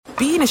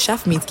being a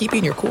chef means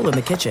keeping your cool in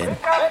the kitchen.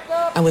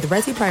 And with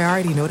Resi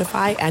Priority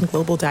Notify and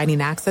Global Dining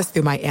Access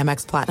through my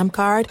Amex Platinum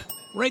card,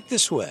 right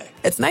this way.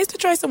 It's nice to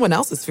try someone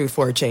else's food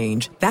for a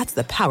change. That's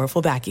the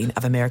powerful backing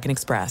of American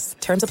Express.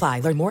 Terms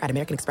apply. Learn more at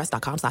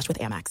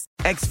americanexpress.com/withAmex.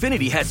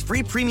 Xfinity has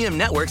free premium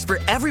networks for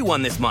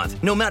everyone this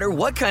month, no matter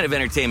what kind of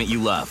entertainment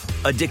you love.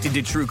 Addicted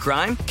to true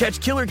crime?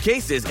 Catch killer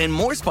cases and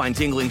more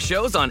spine-tingling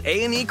shows on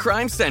A&E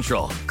Crime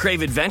Central.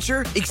 Crave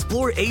adventure?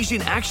 Explore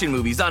Asian action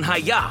movies on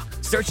Hi-YAH.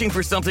 Searching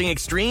for something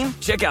extreme?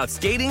 Check out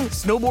skating,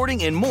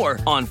 snowboarding, and more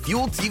on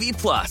Fuel TV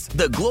Plus,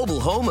 the global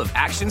home of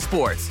action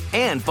sports.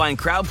 And find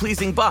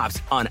crowd-pleasing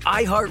bops on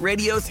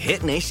iHeartRadio's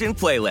Hit Nation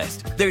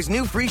playlist. There's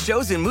new free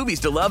shows and movies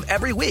to love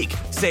every week.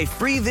 Say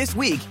free this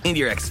week in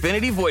your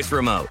Xfinity voice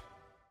remote.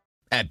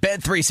 At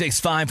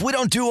Bet365, we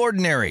don't do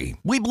ordinary.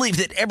 We believe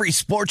that every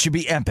sport should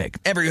be epic.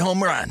 Every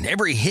home run,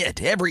 every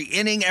hit, every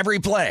inning, every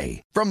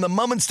play. From the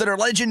moments that are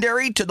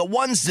legendary to the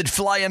ones that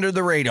fly under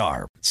the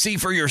radar. See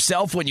for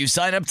yourself when you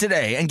sign up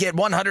today and get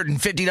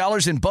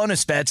 $150 in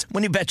bonus bets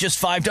when you bet just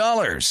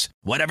 $5.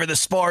 Whatever the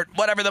sport,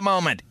 whatever the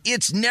moment,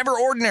 it's never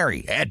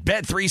ordinary at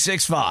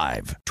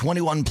Bet365.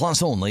 21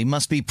 plus only.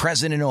 Must be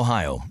present in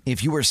Ohio.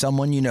 If you or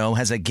someone you know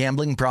has a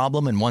gambling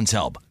problem and wants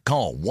help,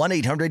 call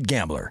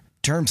 1-800-GAMBLER.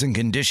 Terms and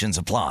conditions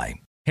apply.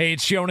 Hey,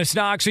 it's Jonas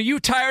Knox. Are you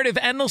tired of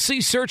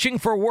endlessly searching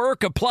for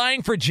work,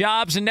 applying for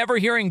jobs, and never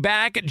hearing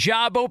back?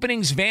 Job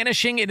openings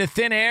vanishing into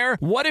thin air?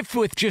 What if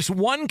with just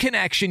one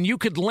connection, you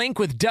could link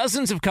with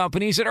dozens of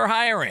companies that are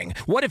hiring?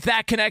 What if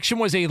that connection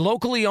was a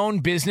locally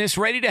owned business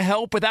ready to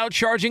help without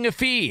charging a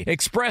fee?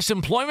 Express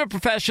Employment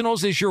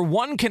Professionals is your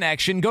one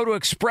connection. Go to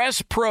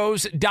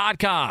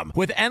expresspros.com.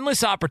 With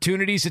endless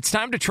opportunities, it's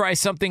time to try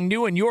something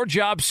new in your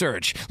job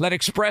search. Let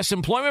Express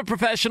Employment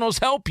Professionals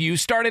help you.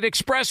 Start at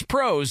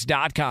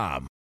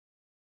expresspros.com.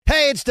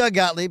 Hey, it's Doug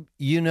Gottlieb.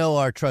 You know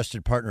our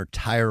trusted partner,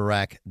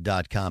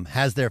 TireRack.com,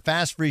 has their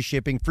fast, free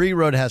shipping, free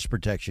road hazard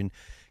protection,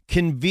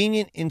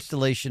 convenient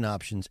installation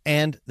options,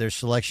 and their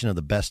selection of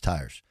the best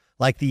tires,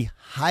 like the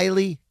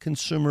highly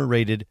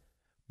consumer-rated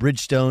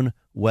Bridgestone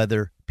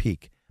Weather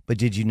Peak. But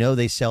did you know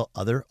they sell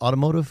other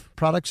automotive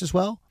products as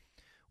well?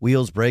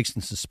 Wheels, brakes,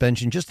 and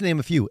suspension, just to name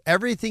a few.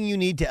 Everything you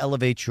need to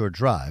elevate your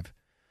drive.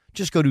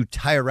 Just go to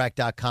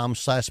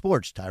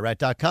TireRack.com/sports,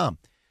 TireRack.com.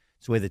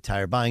 It's the way that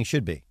tire buying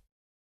should be.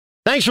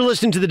 Thanks for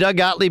listening to the Doug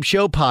Gottlieb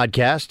Show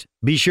podcast.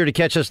 Be sure to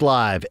catch us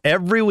live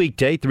every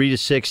weekday, 3 to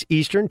 6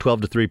 Eastern,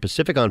 12 to 3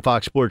 Pacific on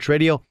Fox Sports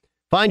Radio.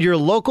 Find your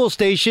local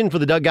station for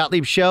the Doug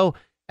Gottlieb Show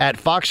at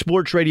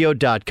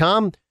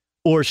foxsportsradio.com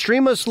or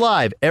stream us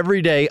live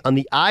every day on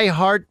the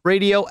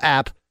iHeartRadio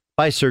app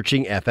by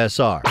searching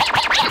FSR. Now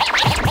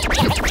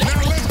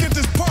let's get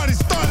this party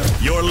started.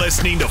 You're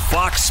listening to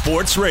Fox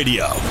Sports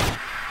Radio.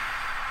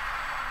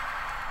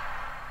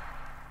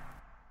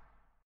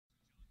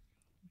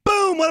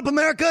 Boom! What up,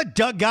 America?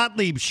 Doug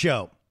Gottlieb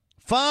Show.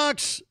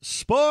 Fox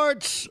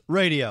Sports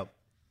Radio.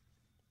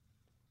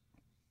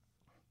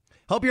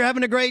 Hope you're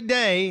having a great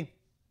day.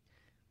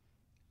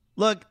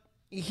 Look,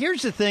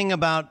 here's the thing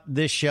about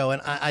this show,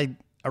 and I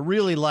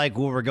really like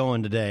where we're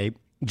going today.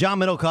 John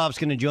Middlecoff's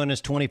going to join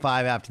us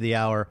 25 after the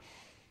hour.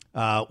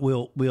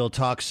 We'll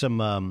talk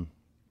some about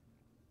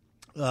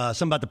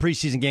the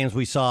preseason games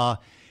we saw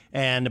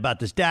and about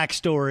this Dak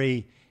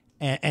story.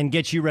 And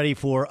get you ready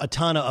for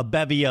a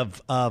bevy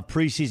of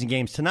preseason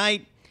games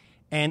tonight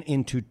and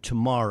into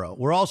tomorrow.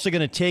 We're also going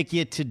to take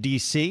you to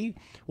D.C.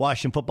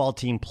 Washington football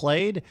team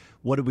played.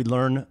 What did we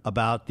learn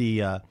about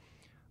the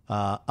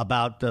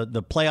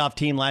playoff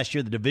team last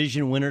year, the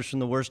division winners from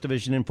the worst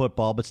division in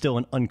football, but still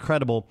an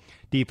incredible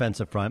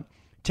defensive front.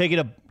 Take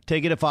it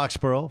to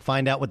Foxborough.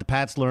 Find out what the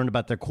Pats learned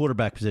about their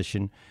quarterback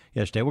position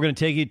yesterday. We're going to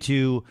take you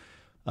to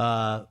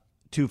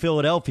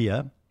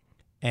Philadelphia.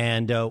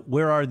 And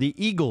where are the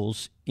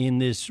Eagles in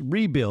this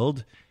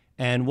rebuild?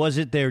 And was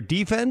it their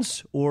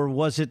defense or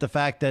was it the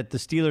fact that the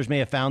Steelers may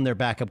have found their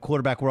backup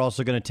quarterback? We're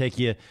also going to take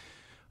you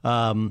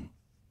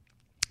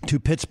to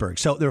Pittsburgh.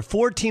 So there are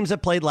 4 teams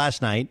that played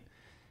last night.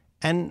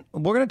 And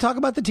we're going to talk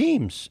about the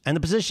teams and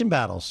the position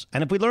battles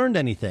and if we learned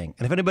anything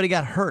and if anybody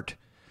got hurt.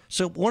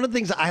 So one of the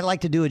things that I like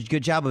to do a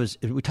good job of is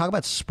we talk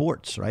about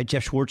sports, right?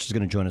 Jeff Schwartz is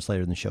going to join us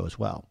later in the show as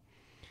well.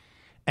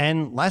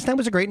 And last night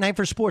was a great night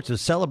for sports, a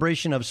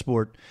celebration of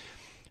sport.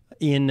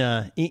 In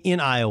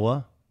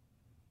Iowa,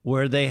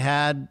 where they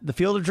had the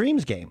Field of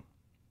Dreams game.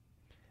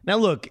 Now,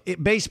 look,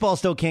 baseball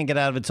still can't get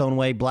out of its own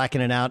way, blacking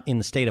it out in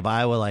the state of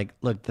Iowa. Like,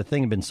 look, the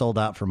thing had been sold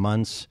out for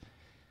months.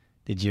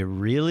 Did you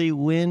really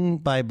win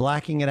by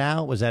blacking it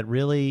out? Was that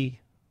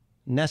really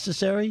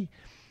necessary?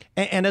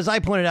 And as I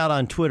pointed out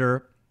on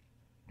Twitter,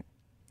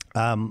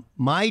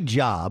 my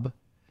job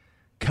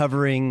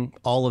covering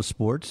all of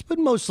sports, but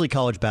mostly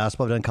college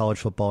basketball, I've done college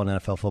football and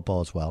NFL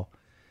football as well.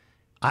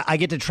 I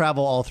get to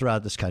travel all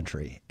throughout this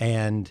country.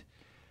 And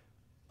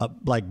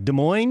like Des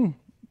Moines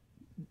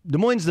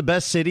is the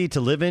best city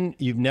to live in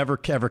you've never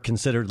ever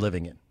considered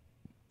living in.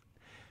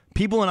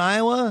 People in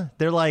Iowa,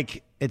 they're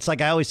like, it's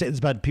like I always say, it's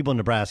about people in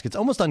Nebraska. It's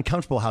almost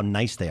uncomfortable how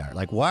nice they are.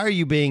 Like, why are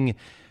you being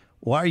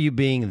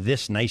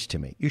this nice to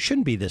me? You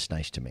shouldn't be this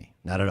nice to me.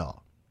 Not at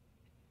all.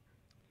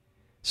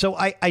 So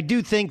I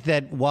do think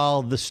that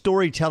while the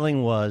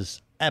storytelling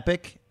was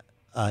epic,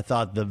 I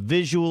thought the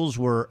visuals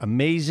were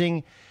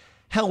amazing.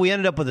 Hell, we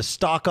ended up with a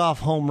stalk-off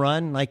home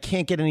run. I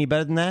can't get any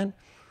better than that.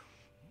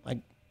 Like,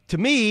 to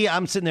me,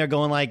 I'm sitting there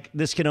going like,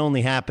 this can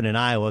only happen in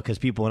Iowa because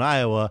people in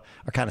Iowa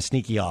are kind of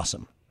sneaky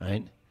awesome,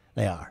 right?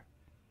 They are.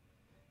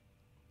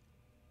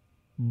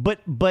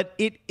 But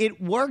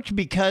it worked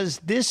because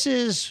this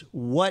is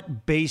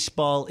what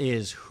baseball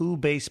is, who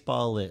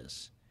baseball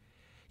is.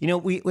 You know,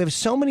 we have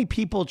so many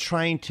people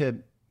trying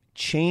to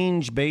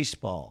change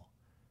baseball.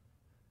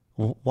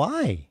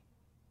 Why?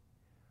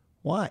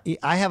 Why?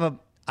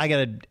 I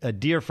got a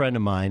dear friend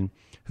of mine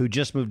who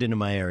just moved into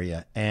my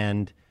area,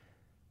 and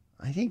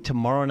I think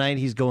tomorrow night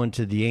he's going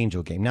to the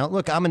Angel game. Now,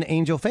 look, I'm an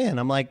Angel fan.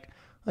 I'm like,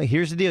 oh,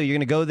 here's the deal. You're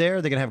going to go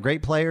there. They're going to have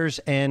great players,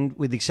 and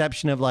with the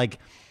exception of like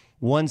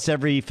once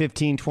every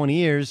 15, 20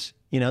 years,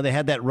 you know, they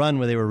had that run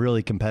where they were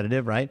really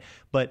competitive, right?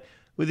 But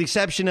with the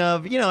exception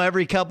of, you know,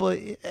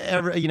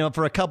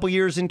 for a couple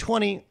years in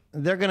 20,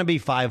 they're going to be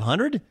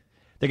 500.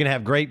 They're going to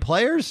have great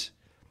players.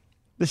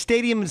 The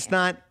stadium is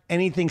not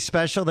anything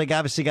special. They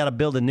obviously got to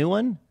build a new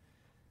one.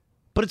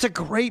 But it's a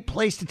great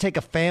place to take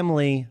a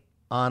family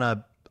on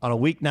a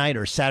weeknight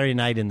or Saturday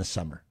night in the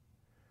summer.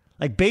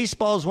 Like,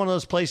 baseball is one of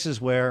those places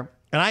where,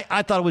 and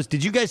I thought it was,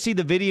 did you guys see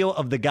the video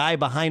of the guy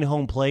behind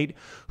home plate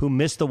who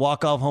missed the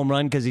walk-off home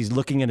run because he's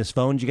looking at his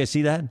phone? Did you guys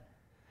see that?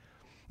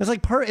 It's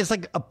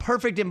like a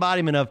perfect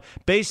embodiment of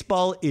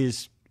baseball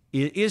is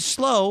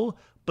slow,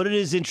 but it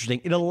is interesting.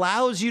 It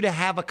allows you to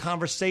have a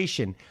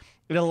conversation.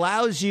 It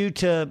allows you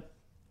to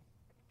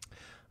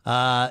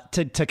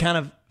kind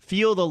of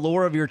feel the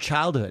lore of your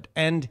childhood.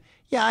 And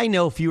yeah, I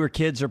know fewer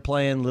kids are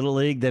playing Little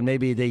League than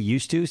maybe they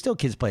used to. Still,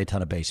 kids play a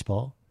ton of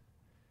baseball.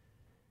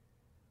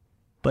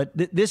 But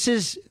this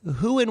is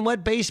who and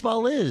what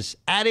baseball is.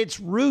 At its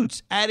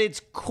roots, at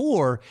its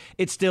core,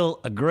 it's still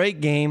a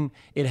great game.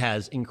 It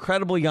has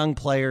incredible young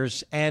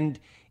players, and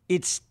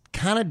it's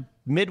kind of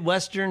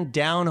Midwestern,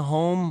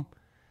 down-home,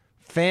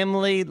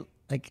 family.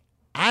 Like,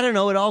 I don't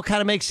know. It all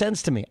kind of makes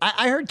sense to me.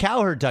 I heard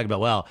Cowherd talk about,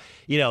 well,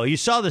 you know, you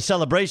saw the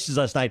celebrations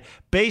last night.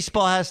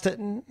 Baseball has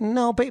to...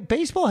 No,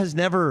 baseball has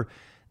never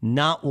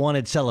not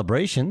wanted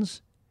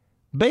celebrations.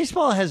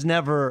 Baseball has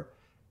never...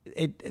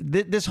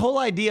 This whole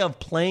idea of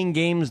playing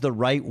games the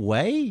right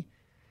way,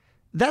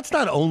 that's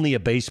not only a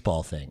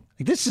baseball thing.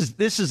 Like, this is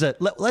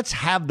let's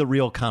have the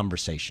real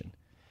conversation.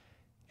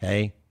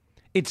 Okay?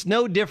 It's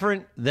no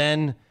different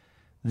than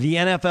the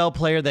NFL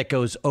player that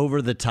goes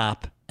over the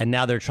top and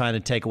now they're trying to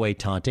take away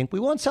taunting. We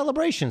want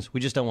celebrations.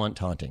 We just don't want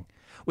taunting.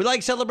 We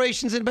like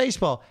celebrations in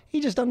baseball.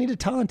 You just don't need to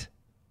taunt.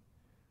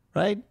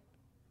 Right?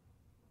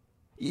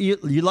 You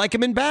like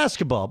them in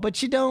basketball,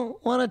 but you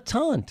don't want to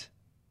taunt.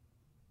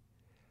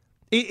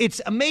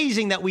 It's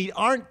amazing that we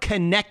aren't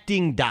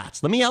connecting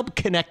dots. Let me help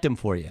connect them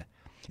for you.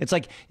 It's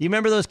like, you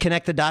remember those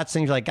connect the dots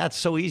things? You're like, that's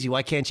so easy.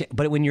 Why can't you?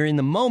 But when you're in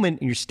the moment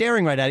and you're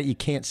staring right at it, you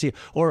can't see it.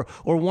 Or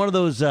one of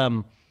those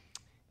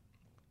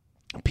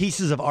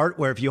pieces of art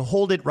where if you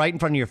hold it right in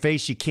front of your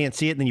face, you can't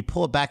see it. And then you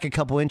pull it back a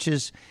couple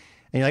inches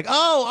and you're like,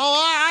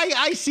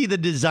 I see the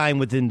design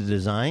within the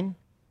design.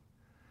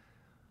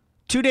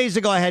 2 days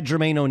ago, I had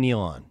Jermaine O'Neal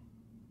on.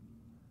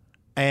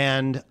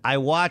 And I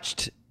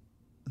watched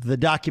the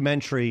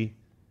documentary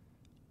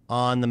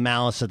on the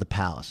Malice at the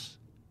Palace.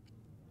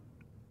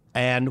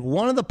 And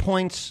one of the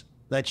points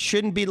that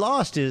shouldn't be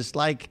lost is,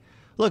 like,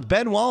 look,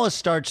 Ben Wallace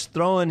starts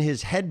throwing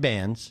his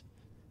headbands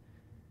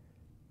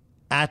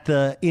at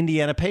the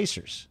Indiana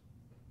Pacers.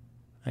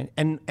 Right?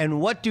 And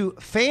what do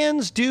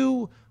fans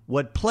do,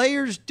 what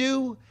players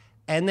do,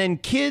 and then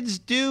kids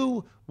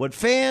do what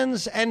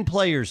fans and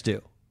players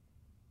do.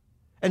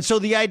 And so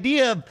the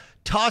idea of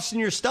tossing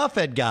your stuff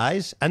at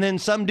guys, and then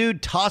some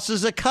dude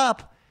tosses a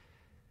cup,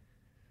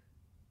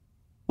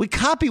 we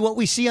copy what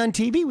we see on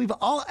TV.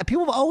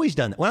 People have always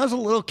done that. When I was a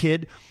little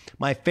kid,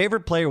 my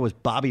favorite player was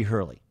Bobby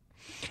Hurley.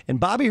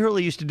 And Bobby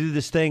Hurley used to do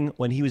this thing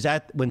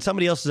when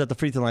somebody else is at the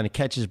free throw line to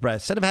catch his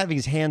breath. Instead of having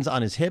his hands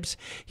on his hips,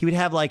 he would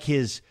have like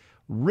his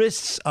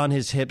wrists on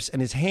his hips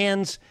and his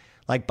hands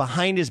like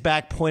behind his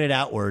back pointed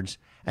outwards.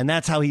 And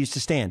that's how he used to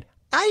stand.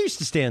 I used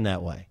to stand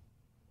that way.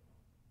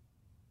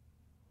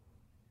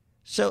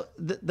 So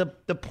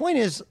the point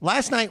is,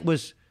 last night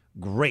was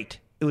great.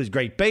 It was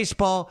great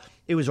baseball.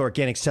 It was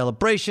organic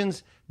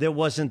celebrations. There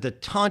wasn't the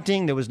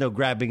taunting. There was no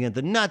grabbing at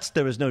the nuts.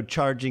 There was no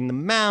charging the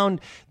mound.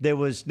 There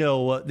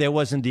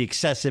wasn't the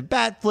excessive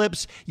bat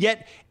flips.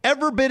 Yet,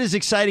 every bit as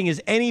exciting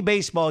as any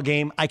baseball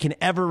game I can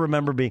ever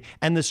remember being.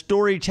 And the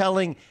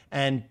storytelling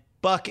and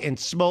Buck and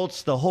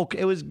Smoltz,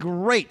 it was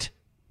great.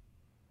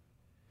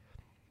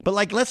 But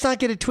like, let's not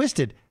get it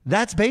twisted.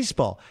 That's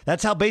baseball.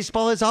 That's how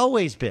baseball has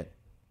always been.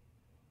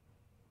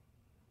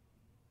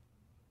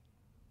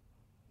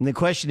 And the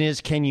question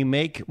is, can you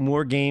make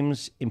more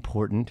games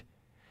important?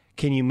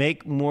 Can you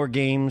make more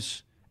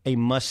games a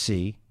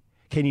must-see?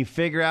 Can you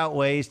figure out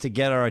ways to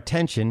get our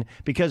attention?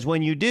 Because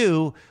when you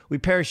do, we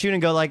parachute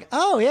and go like,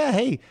 oh, yeah,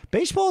 hey,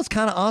 baseball is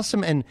kind of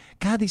awesome. And,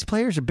 God, these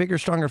players are bigger,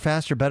 stronger,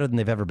 faster, better than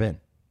they've ever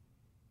been.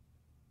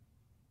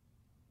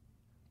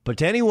 But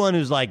to anyone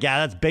who's like, yeah,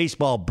 that's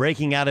baseball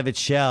breaking out of its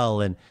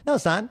shell. And no,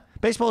 it's not.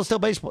 Baseball is still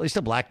baseball. They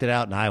still blacked it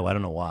out in Iowa. I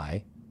don't know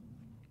why.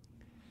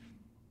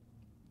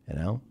 You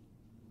know?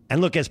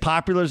 And look, as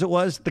popular as it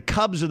was, the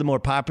Cubs are the more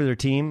popular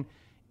team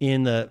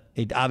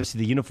obviously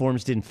the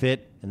uniforms didn't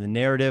fit. And the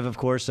narrative, of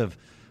course, of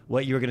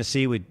what you were going to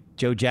see with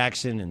Joe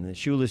Jackson and the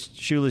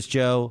shoeless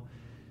Joe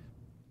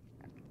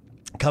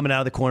coming out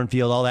of the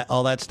cornfield,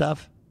 all that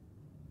stuff.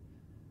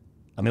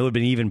 I mean, it would have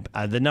been even,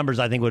 the numbers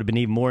I think would have been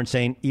even more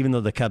insane, even though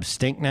the Cubs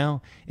stink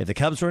now, if the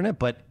Cubs were in it.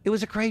 But it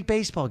was a great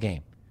baseball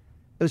game.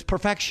 It was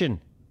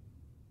perfection.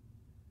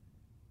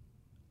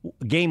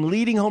 Game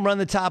leading home run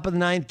the top of the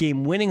ninth,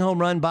 game winning home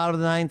run bottom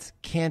of the ninth.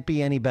 Can't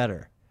be any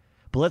better.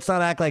 But let's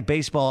not act like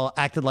baseball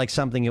acted like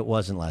something it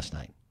wasn't last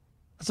night.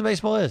 That's what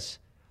baseball is.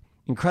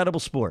 Incredible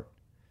sport.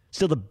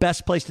 Still the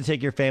best place to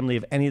take your family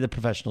of any of the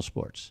professional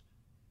sports.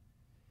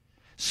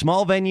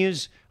 Small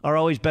venues are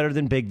always better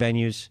than big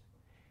venues.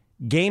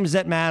 Games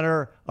that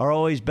matter are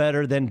always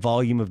better than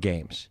volume of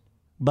games.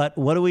 But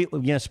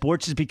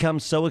sports has become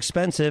so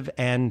expensive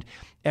and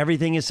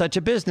everything is such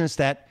a business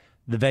that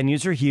the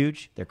venues are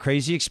huge. They're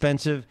crazy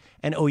expensive.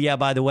 And oh yeah,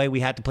 by the way, we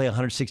had to play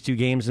 162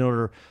 games in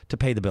order to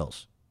pay the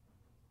bills.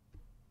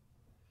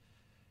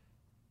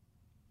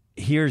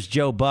 Here's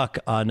Joe Buck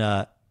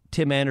on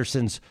Tim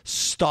Anderson's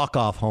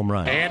stalk-off home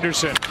run.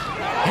 Anderson hits it in the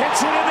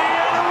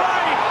air to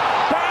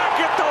right. Back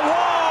at the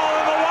wall,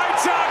 and the White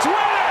Sox win it.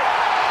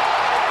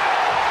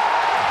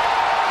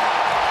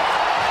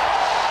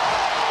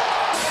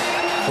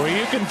 Well,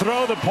 you can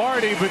throw the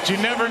party, but you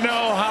never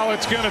know how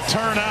it's going to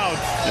turn out.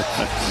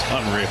 That's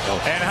unreal.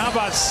 And how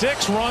about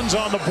 6 runs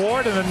on the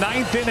board in the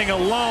 9th inning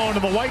alone,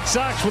 and the White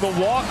Sox with a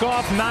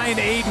walk-off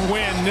 9-8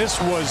 win.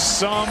 This was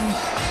some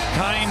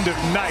kind of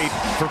night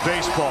for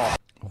baseball.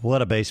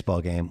 What a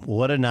baseball game.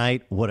 What a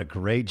night. What a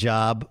great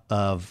job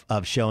of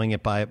showing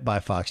it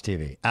by Fox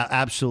TV.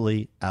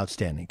 Absolutely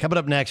outstanding. Coming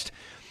up next,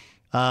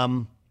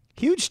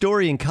 huge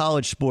story in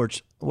college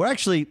sports. We're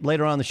actually,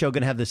 later on in the show,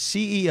 going to have the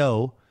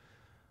CEO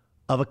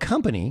of a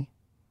company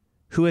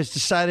who has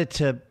decided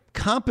to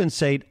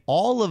compensate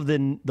all of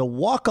the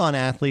walk-on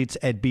athletes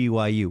at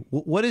BYU.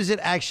 What does it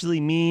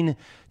actually mean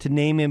to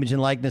name, image,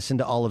 and likeness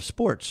into all of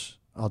sports?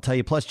 I'll tell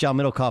you. Plus, John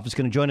Middlecoff is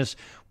going to join us.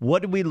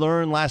 What did we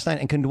learn last night?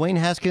 And can Dwayne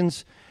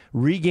Haskins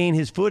regain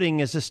his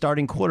footing as a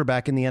starting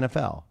quarterback in the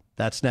NFL?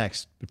 That's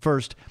next. But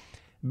first,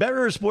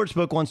 BetRivers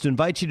Sportsbook wants to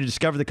invite you to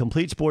discover the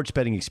complete sports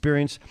betting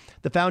experience.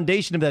 The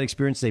foundation of that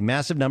experience is a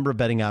massive number of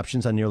betting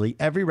options on nearly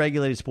every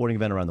regulated sporting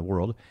event around the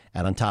world.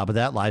 And on top of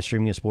that, live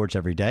streaming of sports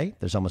every day.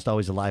 There's almost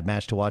always a live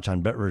match to watch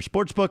on BetRivers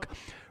Sportsbook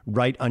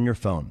right on your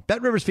phone.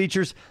 BetRivers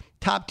features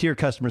top-tier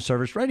customer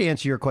service, ready to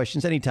answer your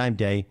questions anytime,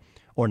 day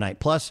or night.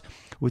 Plus,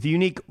 with a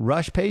unique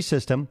rush pay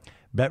system,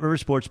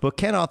 BetRivers Sportsbook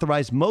can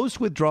authorize most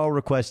withdrawal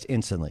requests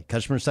instantly.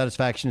 Customer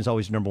satisfaction is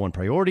always number one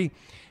priority,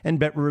 and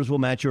BetRivers will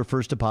match your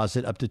first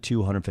deposit up to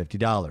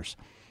 $250.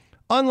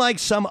 Unlike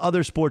some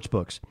other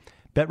sportsbooks,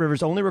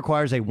 BetRivers only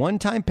requires a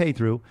one-time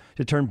pay-through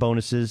to turn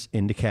bonuses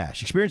into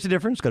cash. Experience the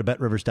difference. Go to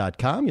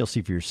BetRivers.com. You'll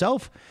see for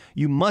yourself.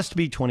 You must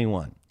be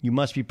 21. You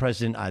must be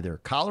present in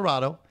either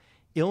Colorado,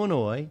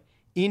 Illinois,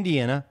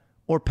 Indiana,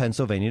 or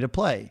Pennsylvania to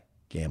play.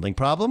 Gambling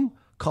problem?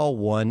 Call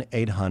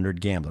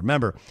 1-800-GAMBLER.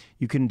 Remember,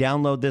 you can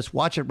download this,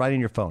 watch it right on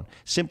your phone.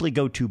 Simply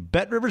go to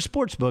BetRivers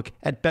Sportsbook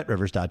at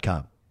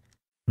BetRivers.com.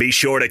 Be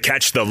sure to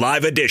catch the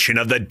live edition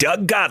of the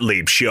Doug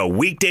Gottlieb Show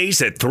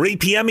weekdays at 3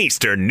 p.m.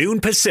 Eastern, noon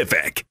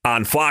Pacific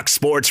on Fox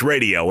Sports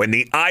Radio and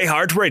the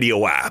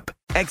iHeartRadio app.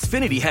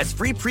 Xfinity has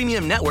free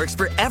premium networks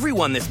for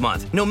everyone this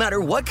month, no matter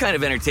what kind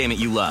of entertainment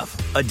you love.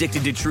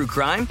 Addicted to true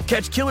crime?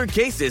 Catch killer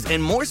cases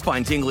and more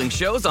spine-tingling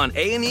shows on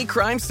A&E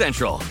Crime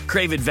Central.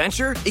 Crave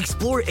adventure?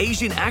 Explore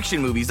Asian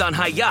action movies on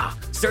Hi-Ya.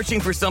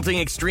 Searching for something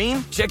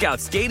extreme? Check out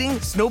skating,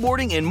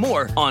 snowboarding, and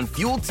more on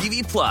Fuel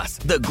TV Plus,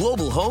 the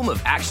global home of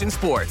action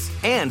sports.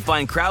 And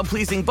find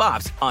crowd-pleasing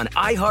bops on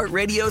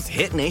iHeartRadio's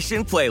Hit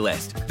Nation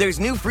playlist. There's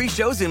new free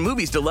shows and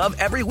movies to love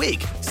every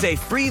week. Say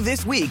free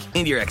this week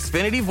in your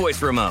Xfinity voice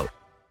remote.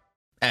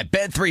 At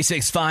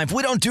Bet365,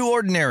 we don't do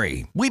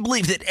ordinary. We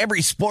believe that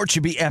every sport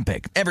should be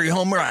epic. Every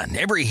home run,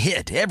 every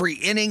hit, every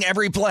inning,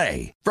 every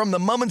play. From the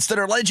moments that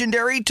are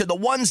legendary to the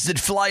ones that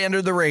fly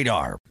under the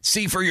radar.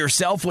 See for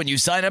yourself when you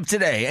sign up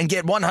today and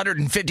get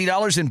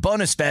 $150 in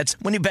bonus bets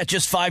when you bet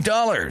just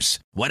 $5.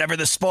 Whatever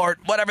the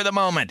sport, whatever the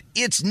moment,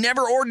 it's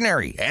never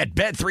ordinary at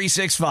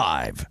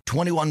Bet365.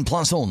 21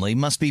 plus only.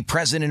 Must be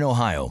present in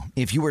Ohio.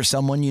 If you or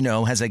someone you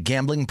know has a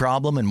gambling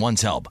problem and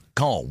wants help,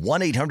 call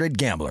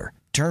 1-800-GAMBLER.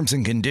 Terms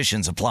and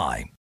conditions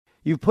apply.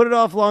 You've put it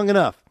off long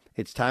enough.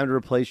 It's time to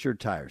replace your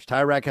tires.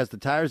 Tire Rack has the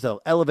tires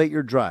that'll elevate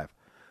your drive.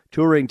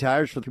 Touring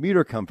tires for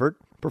commuter comfort,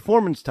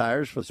 performance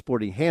tires for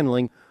sporty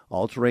handling,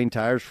 all-terrain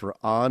tires for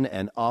on-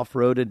 and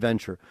off-road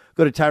adventure.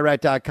 Go to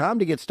TireRack.com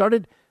to get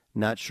started.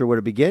 Not sure where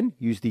to begin?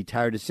 Use the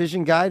Tire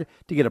Decision Guide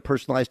to get a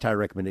personalized tire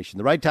recommendation.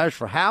 The right tires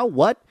for how,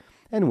 what,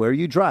 and where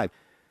you drive.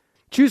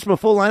 Choose from a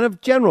full line of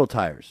general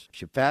tires.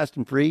 Ship fast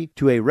and free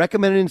to a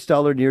recommended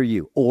installer near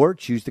you. Or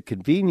choose the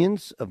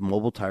convenience of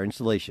mobile tire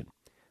installation.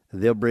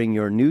 They'll bring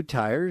your new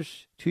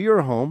tires to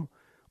your home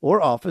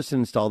or office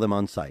and install them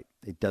on site.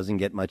 It doesn't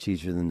get much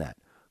easier than that.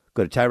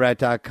 Go to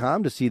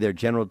TireRack.com to see their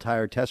general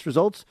tire test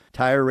results,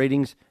 tire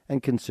ratings,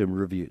 and consumer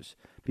reviews.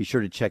 Be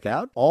sure to check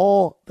out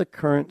all the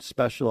current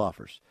special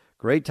offers.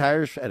 Great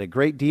tires at a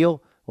great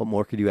deal. What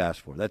more could you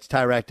ask for? That's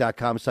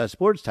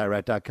TireRack.com/sports,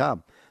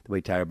 TireRack.com, the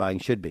way tire buying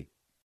should be.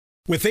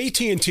 With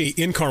AT&T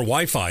in-car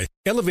Wi-Fi,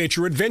 elevate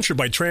your adventure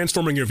by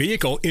transforming your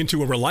vehicle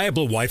into a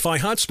reliable Wi-Fi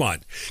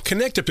hotspot.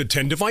 Connect up to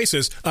 10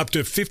 devices up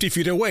to 50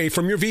 feet away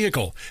from your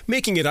vehicle,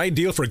 making it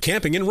ideal for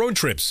camping and road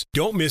trips.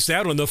 Don't miss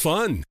out on the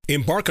fun.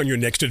 Embark on your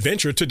next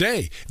adventure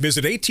today.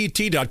 Visit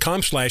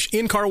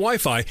att.com/in-car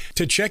Wi-Fi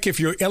to check if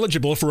you're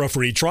eligible for a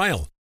free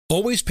trial.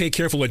 Always pay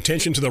careful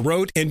attention to the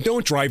road and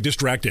don't drive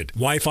distracted.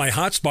 Wi-Fi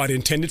hotspot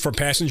intended for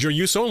passenger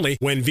use only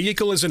when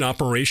vehicle is in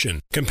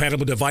operation.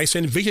 Compatible device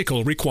and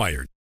vehicle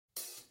required.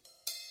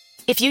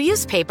 If you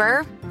use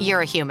paper,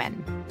 you're a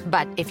human.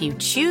 But if you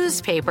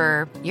choose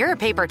paper, you're a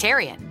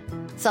papertarian.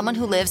 Someone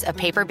who lives a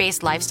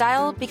paper-based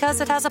lifestyle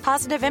because it has a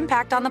positive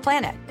impact on the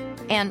planet.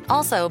 And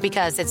also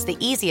because it's the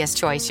easiest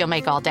choice you'll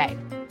make all day.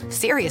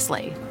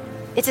 Seriously.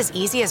 It's as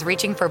easy as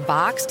reaching for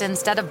boxed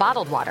instead of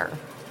bottled water.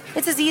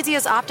 It's as easy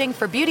as opting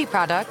for beauty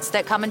products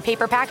that come in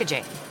paper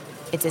packaging.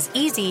 It's as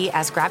easy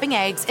as grabbing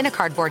eggs in a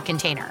cardboard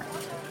container.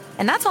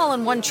 And that's all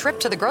in one trip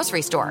to the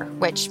grocery store,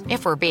 which,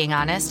 if we're being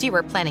honest, you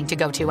were planning to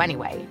go to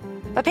anyway.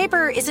 But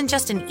paper isn't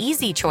just an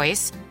easy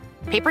choice.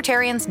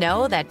 Papertarians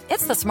know that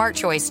it's the smart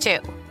choice, too.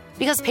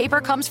 Because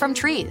paper comes from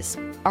trees,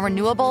 a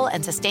renewable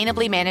and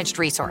sustainably managed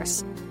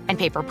resource. And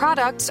paper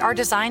products are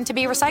designed to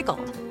be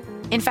recycled.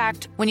 In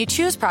fact, when you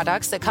choose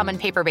products that come in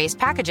paper-based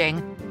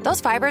packaging,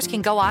 those fibers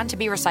can go on to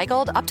be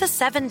recycled up to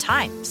 7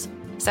 times.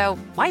 So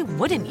why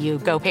wouldn't you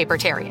go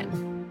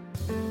papertarian?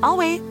 I'll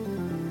wait.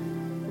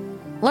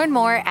 Learn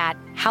more at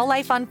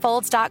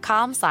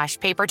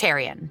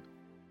howlifeunfolds.com/papertarian.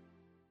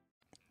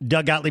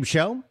 Doug Gottlieb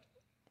Show,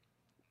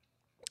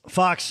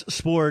 Fox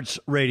Sports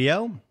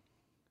Radio.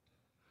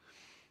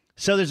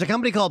 So there's a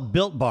company called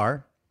Built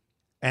Bar,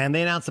 and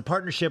they announced a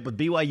partnership with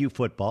BYU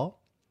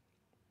football.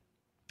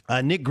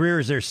 Nick Greer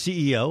is their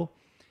CEO,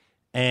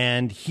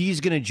 and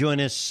he's going to join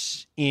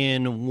us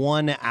in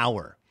 1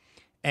 hour.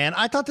 And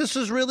I thought this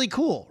was really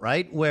cool,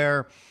 right?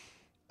 Where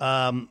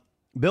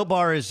Built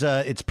Bar is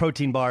it's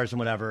protein bars and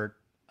whatever.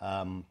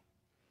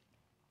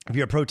 If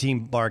you're a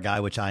protein bar guy,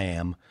 which I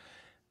am,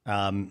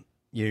 they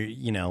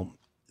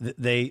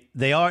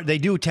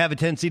do have a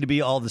tendency to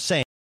be all the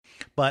same,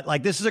 but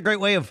like this is a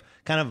great way of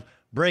kind of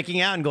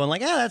breaking out and going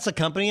like, yeah, that's a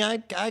company I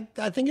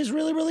think is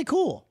really, really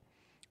cool.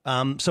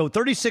 So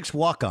 36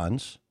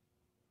 walk-ons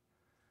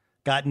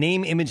got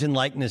name, image, and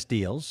likeness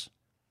deals.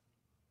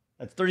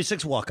 That's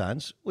 36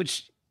 walk-ons,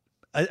 which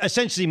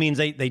essentially means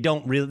they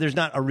don't really, there's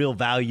not a real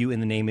value in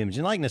the name, image,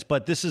 and likeness,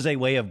 but this is a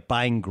way of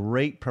buying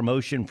great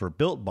promotion for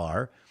Built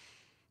Bar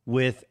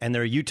and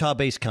they're a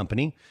Utah-based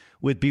company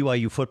with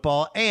BYU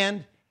football,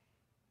 and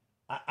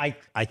I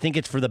think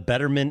it's for the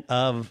betterment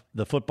of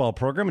the football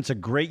program. It's a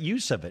great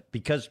use of it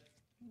because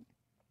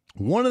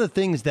one of the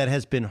things that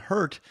has been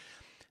hurt,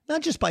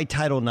 not just by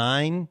Title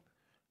IX,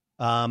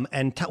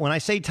 when I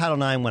say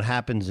Title IX, what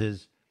happens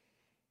is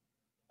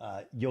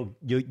you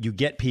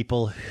get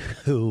people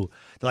who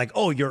they're like,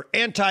 oh, you're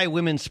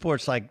anti-women's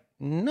sports. Like,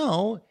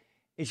 no,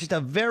 it's just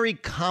a very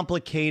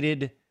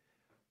complicated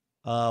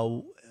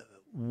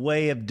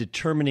way of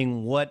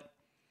determining what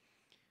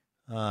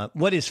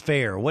is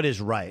fair, what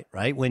is right?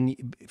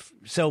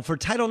 So for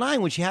Title IX,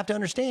 what you have to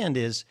understand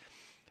is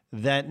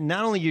that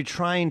not only you're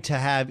trying to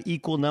have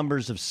equal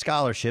numbers of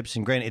scholarships,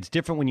 and granted, it's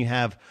different when you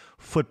have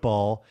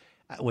football,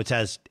 which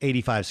has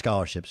 85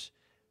 scholarships,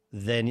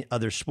 than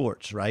other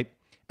sports, right?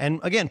 And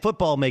again,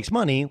 football makes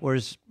money,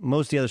 whereas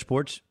most of the other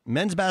sports,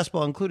 men's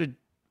basketball included,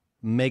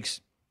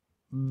 makes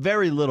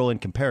very little in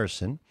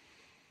comparison.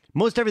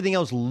 Most everything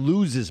else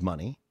loses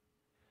money.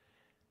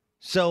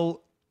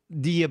 So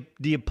do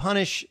you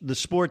punish the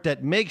sport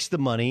that makes the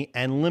money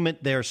and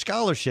limit their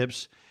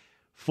scholarships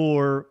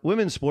for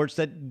women's sports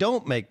that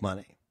don't make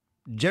money?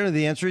 Generally,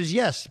 the answer is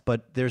yes,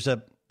 but there's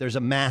a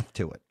math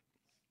to it.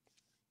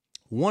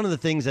 One of the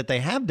things that they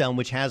have done,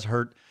 which has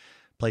hurt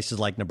places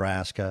like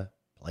Nebraska,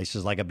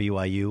 places like a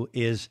BYU,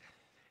 is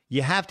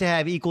you have to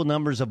have equal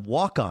numbers of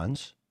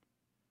walk-ons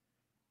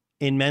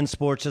in men's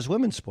sports as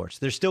women's sports.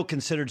 They're still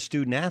considered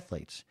student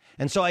athletes.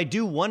 And so I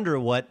do wonder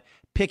what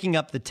picking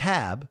up the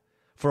tab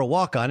for a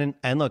walk-on,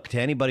 and look, to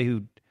anybody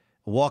who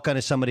walk-on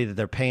is somebody that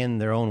they're paying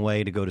their own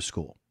way to go to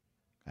school.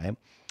 Okay?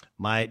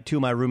 Two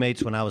of my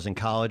roommates when I was in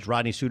college,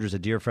 Rodney Suter's a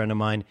dear friend of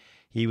mine.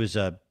 He was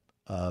a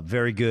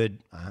very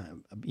good,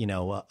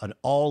 an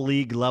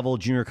all-league level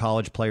junior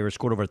college player,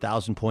 scored over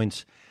 1,000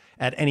 points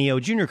at NEO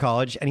Junior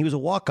College, and he was a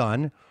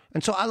walk-on.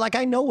 And so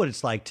I know what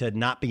it's like to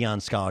not be on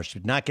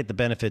scholarship, not get the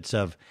benefits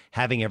of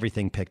having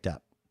everything picked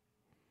up.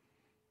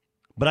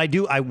 But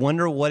I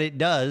wonder what it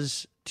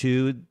does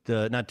to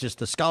the not just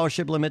the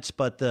scholarship limits,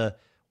 but the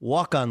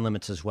walk-on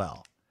limits as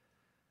well.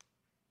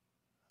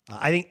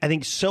 I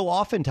think so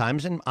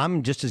oftentimes, and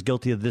I'm just as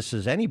guilty of this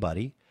as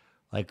anybody,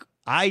 like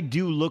I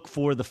do look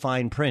for the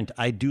fine print.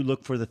 I do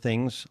look for the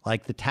things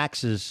like the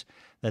taxes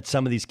that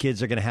some of these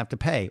kids are going to have to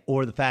pay,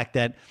 or the fact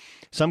that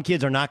some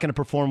kids are not going to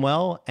perform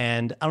well,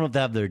 and I don't know if they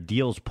have their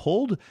deals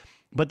pulled,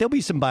 but there'll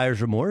be some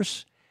buyer's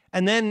remorse.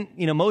 And then,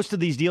 most of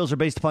these deals are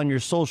based upon your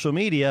social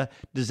media.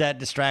 Does that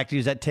distract you?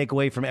 Does that take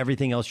away from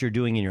everything else you're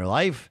doing in your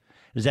life?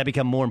 Does that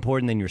become more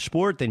important than your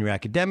sport, than your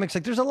academics?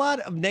 Like, there's a lot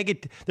of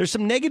there's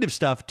some negative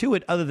stuff to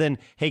it other than,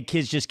 hey,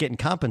 kids just getting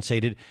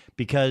compensated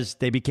because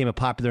they became a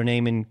popular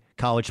name in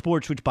college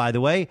sports, which, by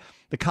the way,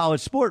 the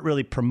college sport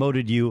really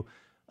promoted you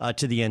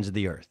to the ends of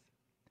the earth.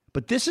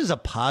 But this is a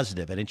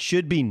positive, and it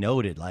should be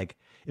noted. Like,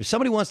 if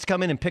somebody wants to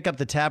come in and pick up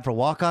the tab for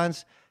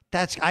walk-ons,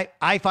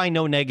 I find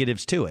no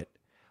negatives to it.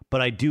 But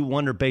I do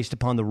wonder, based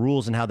upon the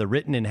rules and how they're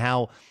written and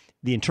how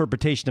the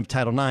interpretation of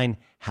Title IX,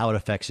 how it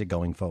affects it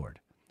going forward.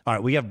 All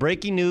right, we have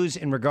breaking news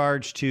in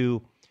regards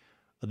to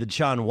the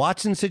Deshaun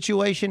Watson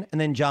situation,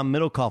 and then John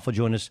Middlecoff will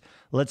join us.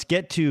 Let's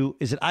get to,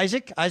 is it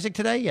Isaac? Isaac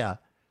today? Yeah.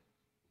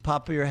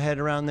 Pop your head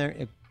around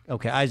there.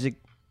 Okay, Isaac.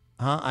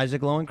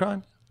 Isaac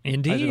Lowenkron?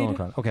 Indeed.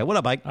 Okay, what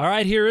up, Mike? All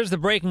right, here is the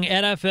breaking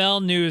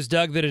NFL news,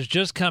 Doug, that has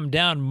just come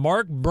down.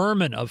 Mark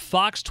Berman of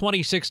Fox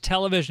 26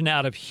 Television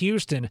out of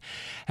Houston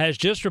has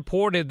just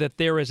reported that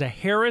there is a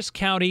Harris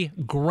County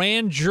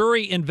grand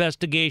jury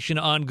investigation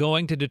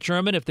ongoing to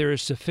determine if there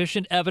is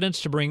sufficient evidence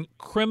to bring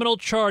criminal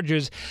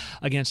charges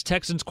against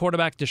Texans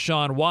quarterback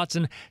Deshaun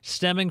Watson,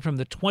 stemming from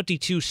the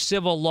 22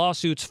 civil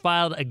lawsuits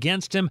filed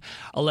against him,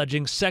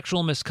 alleging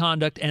sexual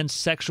misconduct and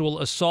sexual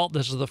assault.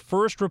 This is the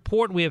first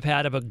report we have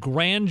had of a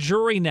grand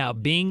jury now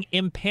being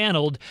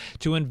impaneled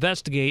to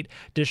investigate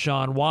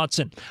Deshaun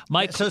Watson.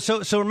 Mike,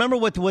 so remember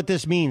what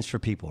this means for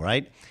people,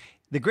 right?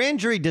 The grand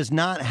jury does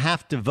not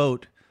have to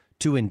vote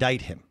to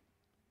indict him,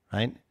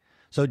 right?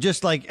 So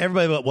just like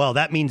everybody, well,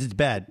 that means it's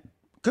bad.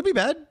 Could be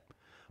bad,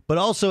 but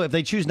also if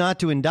they choose not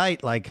to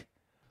indict, like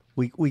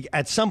we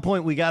at some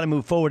point we got to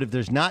move forward. If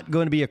there's not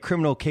going to be a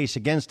criminal case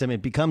against him,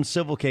 it becomes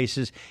civil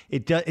cases.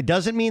 It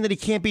doesn't mean that he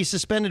can't be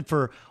suspended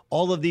for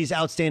all of these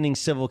outstanding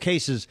civil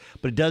cases,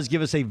 but it does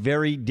give us a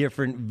very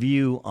different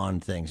view on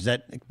things.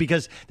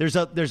 Because there's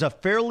a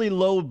fairly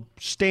low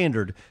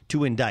standard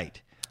to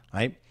indict,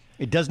 right?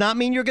 It does not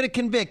mean you're going to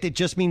convict. It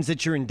just means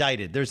that you're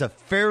indicted. There's a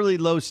fairly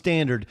low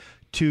standard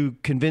to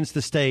convince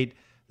the state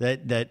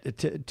that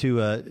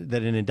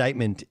an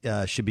indictment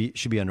should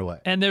be underway.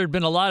 And there had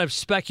been a lot of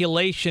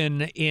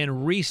speculation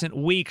in recent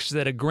weeks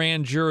that a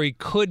grand jury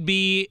could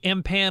be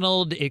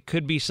impaneled. It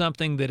could be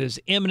something that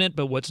is imminent.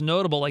 But what's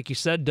notable, like you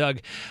said, Doug,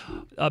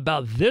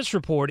 about this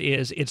report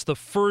is it's the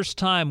first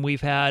time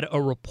we've had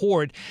a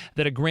report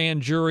that a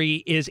grand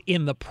jury is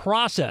in the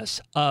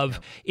process of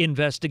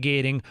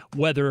investigating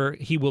whether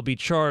he will be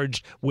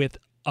charged with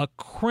a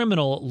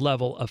criminal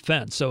level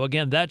offense. So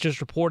again, that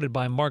just reported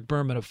by Mark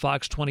Berman of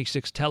Fox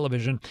 26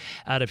 Television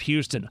out of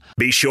Houston.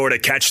 Be sure to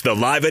catch the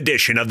live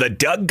edition of the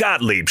Doug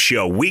Gottlieb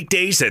Show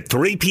weekdays at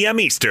 3 p.m.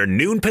 Eastern,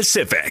 noon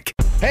Pacific.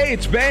 Hey,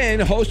 it's Ben,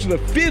 host of the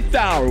Fifth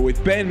Hour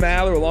with Ben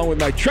Maller, along with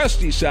my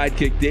trusty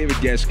sidekick, David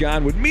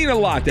Gascon. Would mean a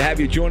lot to have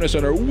you join us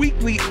on our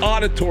weekly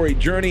auditory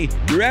journey.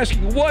 You're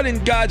asking, what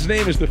in God's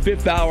name is the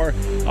Fifth Hour?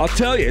 I'll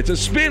tell you, it's a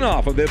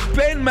spin-off of the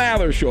Ben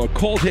Maller Show, a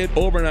cult hit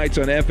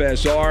overnights on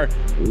FSR.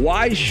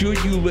 Why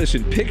should you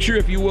listen? Picture,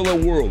 if you will, a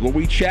world where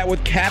we chat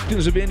with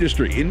captains of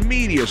industry in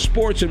media,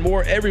 sports, and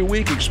more every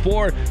week.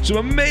 Explore some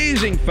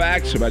amazing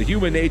facts about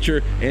human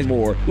nature and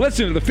more.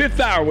 Listen to the Fifth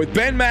Hour with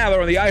Ben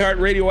Maller on the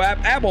iHeartRadio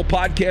app, Apple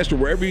Podcast, or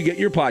wherever you get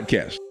your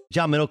podcasts.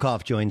 John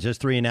Middlecoff joins us.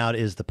 3 and Out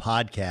is the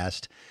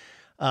podcast.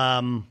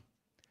 I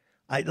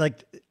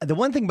like the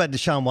one thing about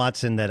Deshaun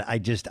Watson that I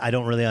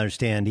don't really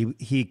understand.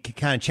 He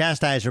kind of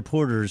chastised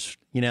reporters,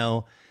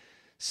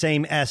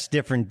 same S,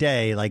 different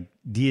day. Like,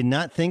 do you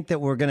not think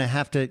that we're going to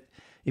have to,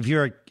 if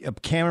you're a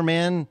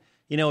cameraman,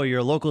 or you're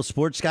a local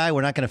sports guy,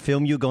 we're not going to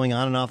film you going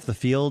on and off the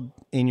field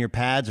in your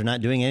pads or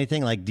not doing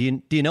anything? Like,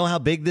 do you know how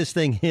big this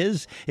thing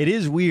is? It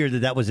is weird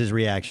that was his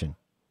reaction.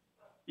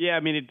 Yeah, I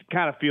mean, it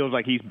kind of feels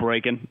like he's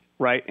breaking,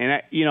 right?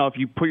 And, if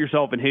you put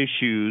yourself in his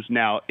shoes,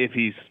 now, if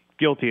he's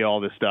guilty of all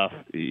this stuff,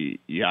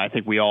 yeah, I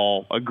think we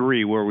all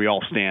agree where we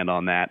all stand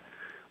on that.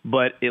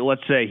 But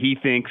let's say he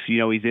thinks, he's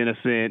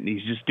innocent and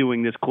he's just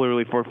doing this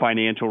clearly for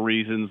financial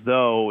reasons,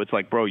 though it's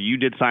like, bro, you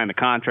did sign the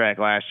contract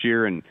last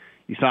year and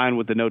you signed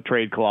with the no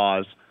trade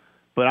clause.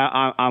 But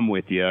I'm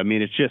with you. I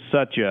mean, it's just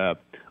such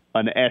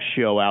an S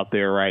show out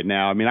there right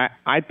now. I mean,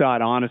 I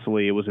thought,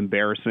 honestly, it was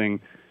embarrassing.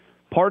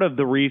 Part of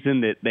the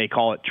reason that they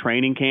call it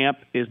training camp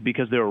is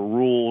because there are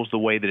rules, the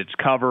way that it's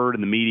covered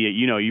in the media.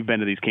 You've been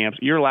to these camps.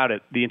 You're allowed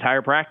the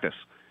entire practice.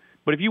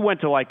 But if you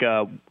went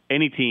to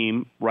any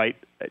team, right,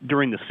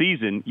 during the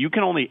season, you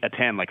can only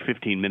attend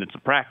 15 minutes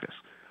of practice.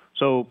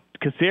 So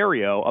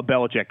Caserio, a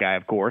Belichick guy,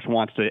 of course,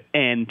 wants to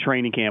end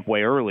training camp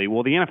way early.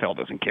 Well, the NFL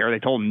doesn't care. They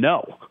told him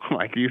no.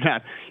 You're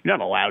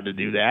not allowed to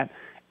do that.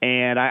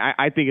 And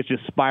I think it's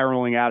just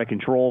spiraling out of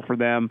control for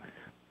them.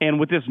 And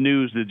with this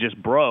news that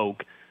just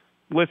broke,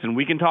 listen,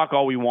 we can talk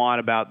all we want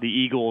about the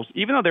Eagles,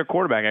 even though their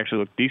quarterback actually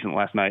looked decent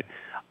last night.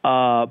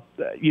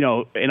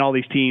 And all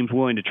these teams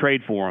willing to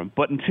trade for him.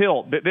 But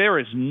until there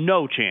is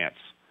no chance,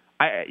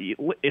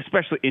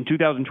 especially in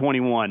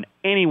 2021,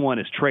 anyone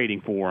is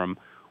trading for him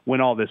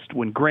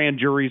when grand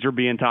juries are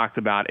being talked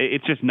about.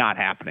 It's just not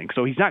happening.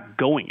 So he's not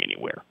going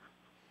anywhere.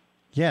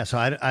 Yeah, so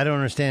I don't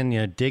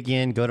understand. Dig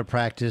in, go to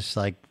practice,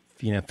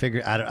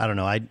 figure. I don't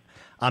know.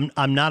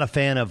 I'm not a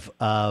fan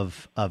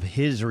of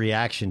his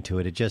reaction to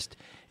it.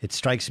 It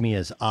strikes me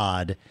as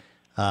odd.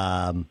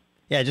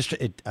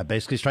 It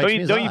basically strikes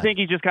me as odd. Don't you think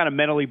he's just kind of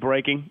mentally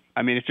breaking?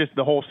 I mean, it's just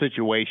the whole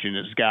situation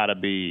has got to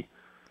be.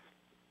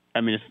 I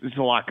mean, it's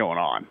a lot going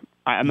on.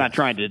 I'm not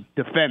trying to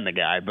defend the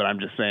guy, but I'm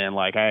just saying,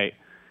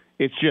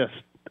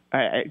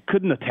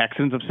 couldn't the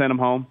Texans have sent him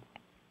home?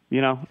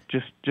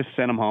 Just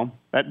send him home.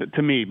 That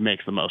to me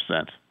makes the most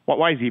sense.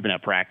 Why is he even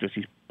at practice?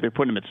 They're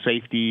putting him at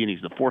safety, and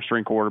he's the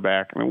 4th-string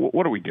quarterback. I mean,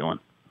 what are we doing?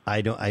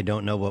 I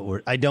don't know what we're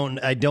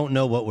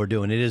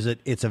doing.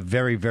 It's a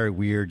very, very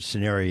weird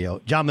scenario.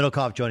 John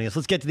Middlecoff joining us.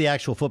 Let's get to the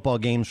actual football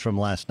games from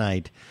last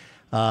night.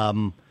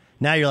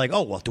 Now you're like,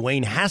 oh well,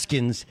 Dwayne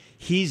Haskins.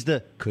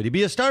 Could he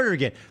be a starter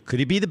again? Could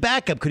he be the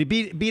backup? Could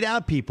he beat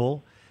out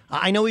people?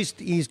 I know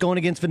he's going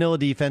against vanilla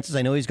defenses.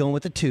 I know he's going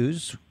with the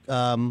twos.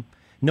 No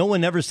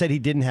one ever said he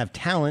didn't have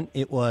talent.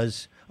 It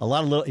was a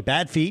lot of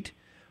bad feet,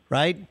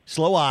 right?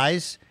 Slow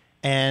eyes,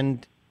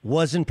 and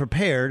wasn't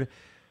prepared.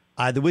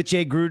 Either with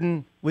Jay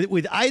Gruden,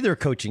 with either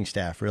coaching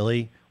staff,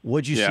 really.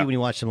 What'd you see when you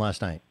watched him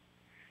last night?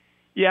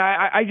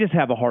 Yeah, I just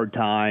have a hard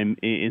time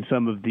in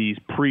some of these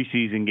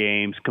preseason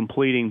games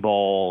completing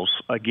balls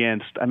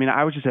against. I mean,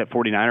 I was just at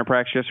 49er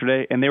practice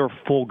yesterday, and they were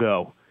full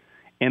go,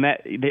 and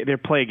that they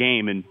play a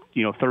game in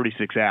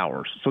 36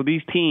 hours. So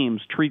these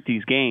teams treat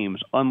these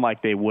games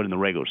unlike they would in the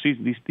regular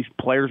season. These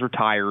players are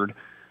tired.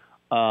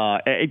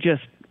 I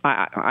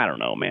don't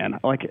know, man.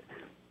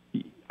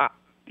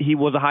 He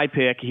was a high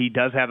pick. He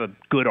does have a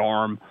good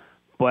arm.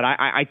 But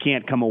I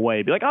can't come away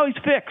and be like, oh, he's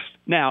fixed.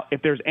 Now,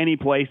 if there's any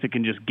place that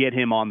can just get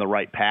him on the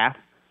right path,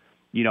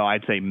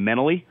 I'd say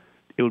mentally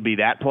it would be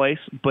that place.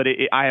 But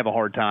I have a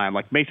hard time.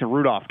 Like Mason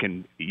Rudolph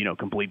can,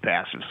 complete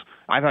passes.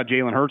 I thought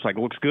Jalen Hurts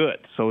looks good.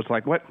 So it's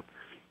like, what?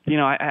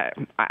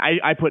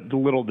 I put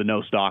little to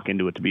no stock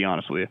into it, to be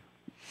honest with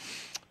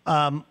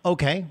you.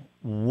 Okay.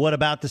 What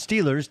about the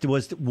Steelers?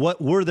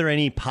 Were there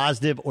any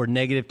positive or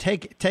negative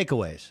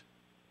takeaways?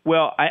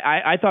 Well,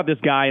 I thought this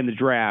guy in the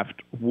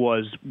draft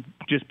was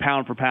just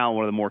pound for pound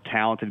one of the more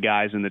talented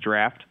guys in the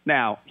draft.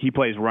 Now, he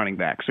plays running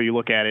back, so you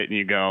look at it and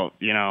you go,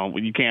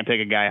 you can't take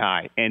a guy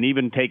high. And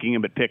even taking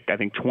him at pick, I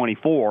think,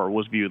 24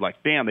 was viewed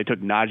like, damn, they took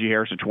Najee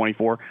Harris at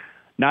 24.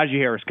 Najee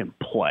Harris can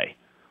play.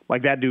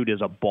 That dude is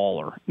a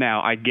baller.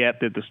 Now, I get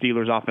that the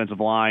Steelers' offensive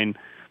line,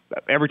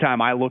 every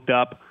time I looked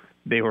up,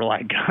 they were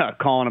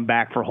calling him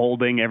back for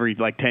holding every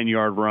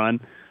 10-yard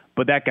run.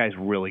 But that guy's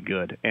really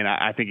good, and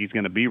I think he's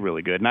going to be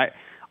really good. And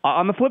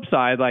on the flip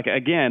side,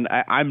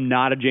 I'm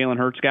not a Jalen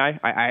Hurts guy.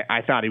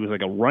 I thought he was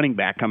like a running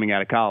back coming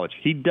out of college.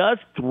 He does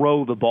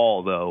throw the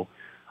ball, though,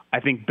 I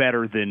think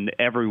better than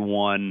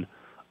everyone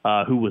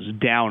who was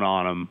down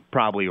on him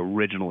probably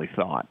originally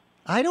thought.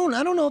 I don't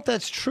know if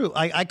that's true.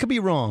 I could be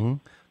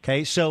wrong.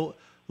 Okay, so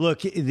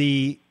look,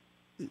 the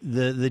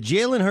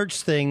Jalen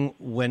Hurts thing,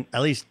 when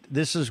at least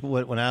this is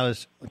when I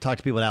was talking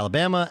to people at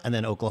Alabama and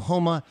then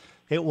Oklahoma,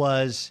 it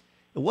wasn't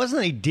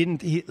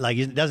that he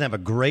doesn't have a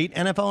great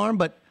NFL arm,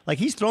 but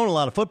he's thrown a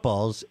lot of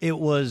footballs. It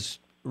was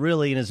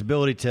really in his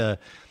ability to,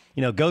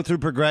 go through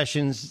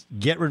progressions,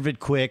 get rid of it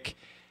quick,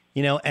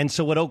 And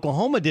so what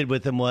Oklahoma did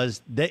with him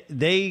was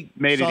they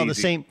saw the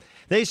same.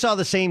 They saw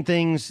the same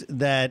things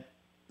that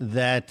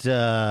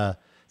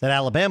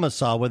Alabama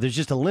saw, where there's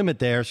just a limit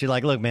there. So you're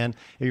like, look, man,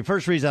 if your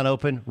first read's not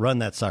open, run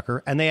that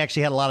sucker. And they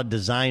actually had a lot of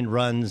designed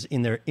runs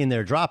in their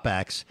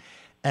dropbacks.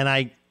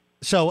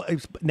 So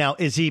now,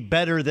 is he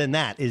better than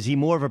that? Is he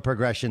more of a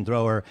progression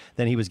thrower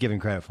than he was given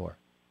credit for?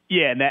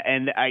 Yeah,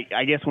 and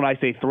I guess when I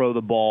say throw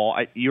the ball,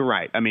 you're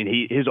right. I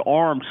mean, his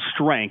arm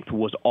strength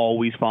was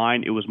always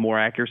fine. It was more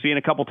accuracy, and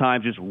a couple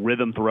times just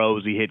rhythm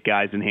throws. He hit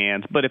guys in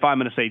hands. But if I'm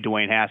going to say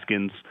Dwayne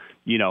Haskins,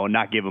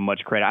 not give him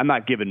much credit, I'm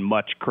not giving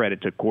much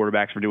credit to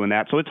quarterbacks for doing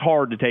that. So it's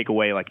hard to take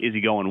away, is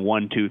he going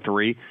 1, 2,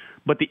 3?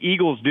 But the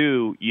Eagles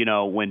do,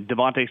 when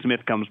Devontae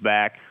Smith comes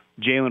back,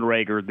 Jalen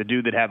Reagor, the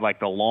dude that had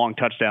the long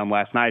touchdown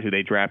last night, who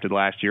they drafted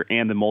last year,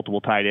 and the multiple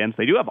tight ends,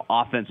 they do have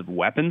offensive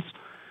weapons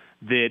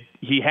that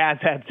he has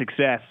had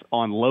success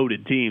on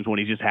loaded teams when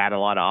he's just had a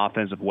lot of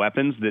offensive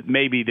weapons. That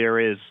maybe there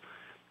is,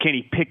 can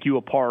he pick you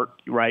apart,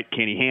 right?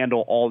 Can he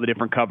handle all the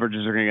different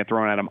coverages that are going to get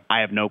thrown at him? I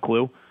have no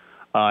clue.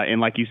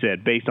 And like you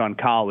said, based on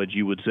college,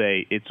 you would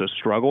say it's a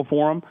struggle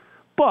for him.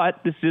 But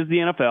this is the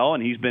NFL,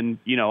 and he's been,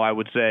 I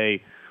would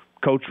say,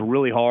 coached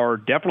really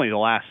hard, definitely the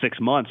last 6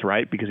 months,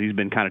 right? Because he's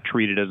been kind of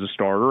treated as a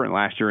starter. And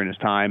last year in his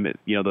time,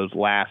 those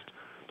last,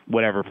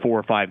 4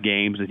 or 5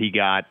 games that he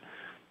got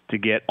to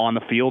get on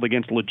the field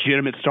against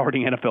legitimate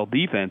starting NFL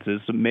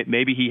defenses, so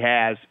maybe he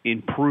has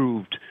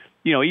improved,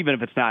 even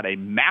if it's not a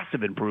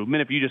massive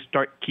improvement, if you just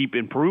keep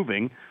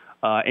improving,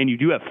 and you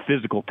do have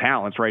physical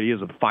talents, right? He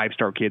is a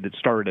 5-star kid that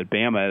started at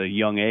Bama at a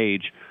young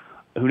age.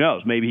 Who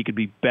knows? Maybe he could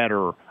be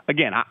better.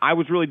 Again, I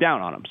was really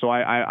down on him, so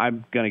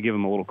I'm going to give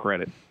him a little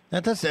credit.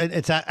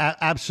 It's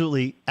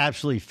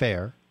absolutely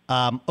fair.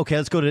 Okay,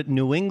 let's go to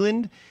New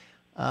England.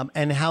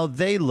 and how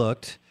they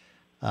looked.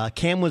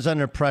 Cam was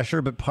under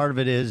pressure, but part of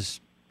it is,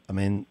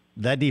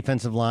 that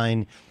defensive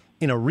line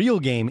in a real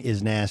game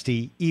is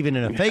nasty. Even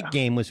in a fake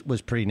game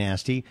was pretty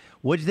nasty.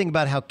 What do you think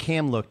about how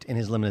Cam looked in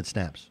his limited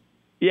snaps?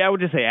 Yeah, I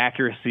would just say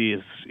accuracy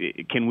is.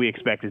 Can we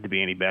expect it to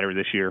be any better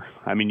this year?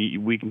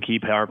 We can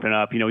keep harping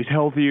up. He's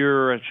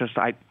healthier. It's just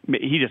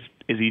he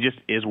just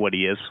is what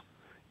he is.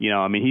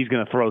 He's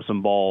going to throw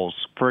some balls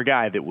for a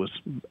guy that was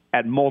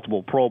at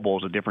multiple Pro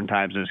Bowls at different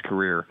times in his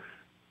career.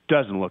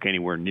 Doesn't look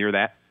anywhere near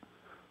that,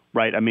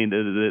 right? Him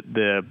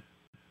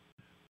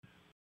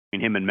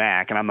and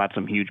Mac, and I'm not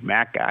some huge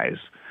Mac guys.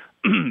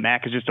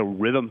 Mac is just a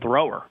rhythm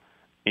thrower.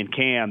 In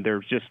Cam,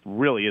 there just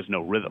really is no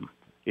rhythm.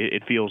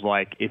 It feels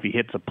like if he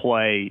hits a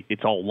play,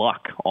 it's all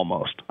luck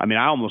almost. I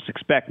almost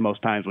expect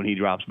most times when he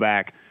drops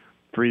back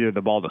for either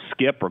the ball to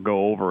skip or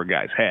go over a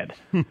guy's head.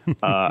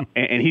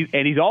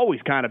 And he's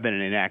always kind of been an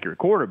inaccurate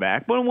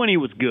quarterback, but when he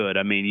was good,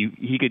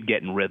 he could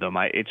get in rhythm.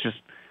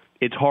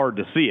 It's hard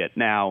to see it.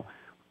 Now,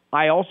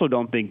 I also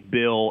don't think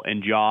Bill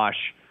and Josh,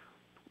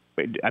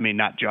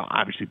 not Josh,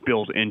 obviously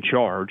Bill's in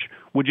charge,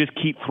 would just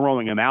keep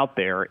throwing him out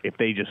there if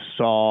they just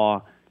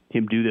saw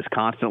him do this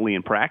constantly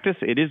in practice.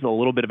 It is a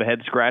little bit of a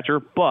head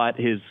scratcher, but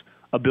his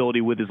ability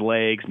with his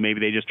legs, maybe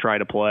they just try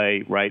to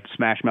play, right,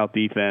 smash mouth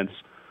defense,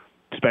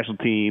 special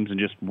teams, and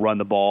just run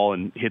the ball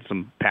and hit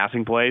some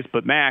passing plays.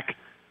 But Mac,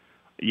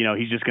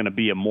 he's just going to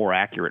be a more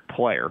accurate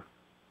player.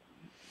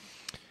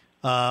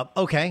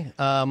 Okay.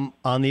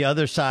 On the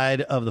other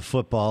side of the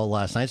football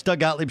last night, it's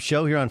Doug Gottlieb's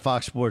show here on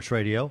Fox Sports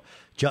Radio.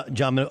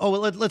 John,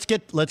 let's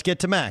get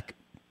to Mac.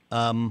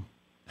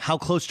 How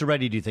close to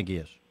ready do you think he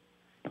is?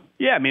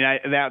 Yeah,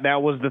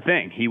 that was the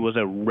thing. He was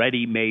a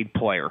ready-made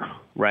player,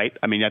 right?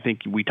 I think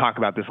we talk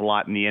about this a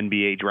lot in the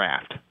NBA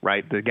draft,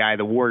 right? The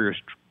Warriors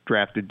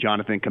drafted,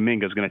 Jonathan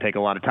Kuminga, is going to take a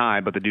lot of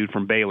time, but the dude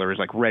from Baylor is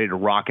ready to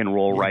rock and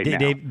roll now.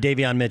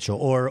 Davion Mitchell,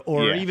 or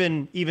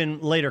even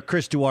later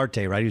Chris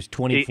Duarte, right? Who's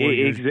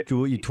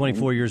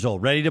 24 years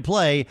old, ready to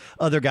play.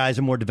 Other guys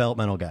are more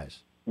developmental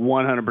guys.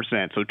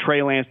 100%. So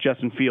Trey Lance,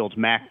 Justin Fields,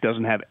 Mac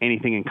doesn't have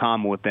anything in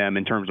common with them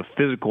in terms of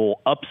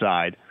physical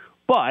upside.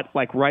 But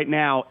right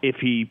now, if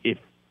he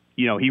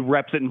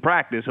reps it in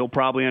practice, he'll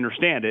probably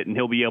understand it, and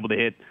he'll be able to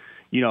hit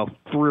 3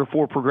 or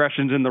 4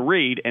 progressions in the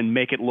read and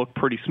make it look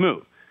pretty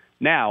smooth.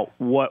 Now,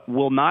 what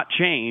will not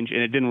change,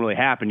 and it didn't really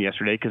happen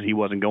yesterday because he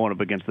wasn't going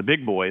up against the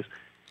big boys,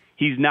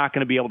 he's not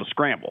going to be able to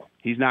scramble.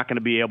 He's not going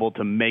to be able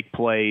to make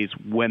plays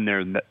when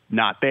they're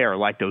not there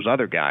like those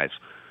other guys.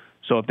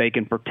 So if they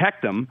can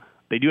protect them,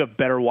 they do have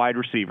better wide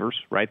receivers,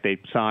 right? They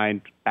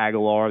signed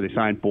Aguilar. They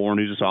signed Bourne,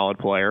 who's a solid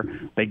player.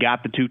 They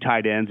got the 2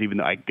 tight ends, even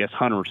though I guess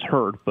Hunter's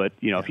hurt. But,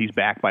 if he's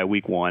back by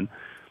week 1,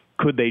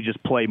 could they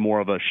just play more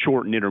of a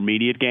short and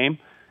intermediate game?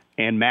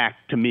 And Mac,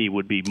 to me,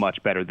 would be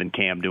much better than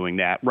Cam doing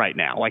that right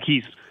now.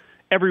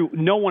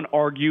 No one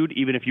argued,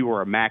 even if you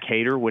were a Mac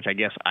hater, which I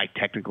guess I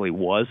technically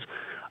was,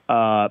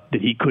 that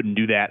he couldn't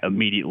do that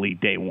immediately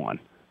day one.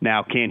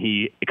 Now, can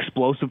he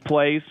explosive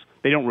plays?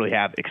 They don't really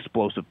have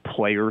explosive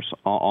players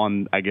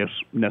on I guess,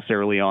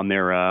 necessarily on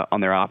their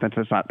offense.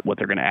 That's not what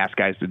they're going to ask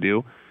guys to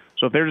do.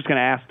 So if they're just going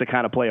to ask to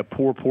kind of play a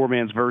poor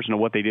man's version of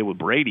what they did with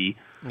Brady,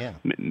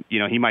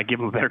 he might give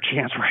them a better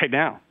chance right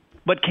now.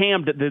 But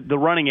Cam, the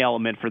running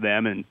element for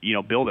them, and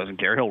Bill doesn't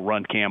care. He'll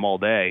run Cam all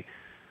day.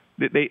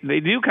 They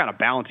do kind of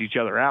balance each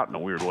other out in a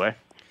weird way.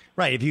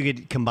 Right. If you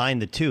could combine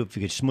the two, if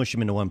you could smush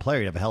them into one player,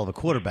 you'd have a hell of a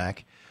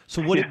quarterback.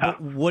 So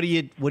what do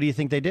you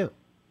think they do?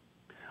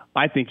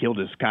 I think he'll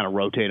just kind of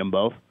rotate them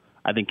both.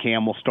 I think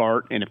Cam will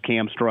start, and if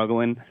Cam's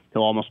struggling,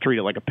 he'll almost treat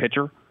it like a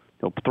pitcher.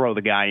 He'll throw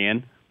the guy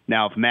in.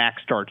 Now, if Mac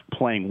starts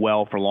playing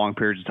well for long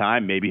periods of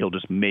time, maybe he'll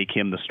just make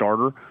him the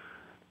starter.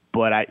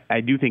 But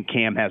I do think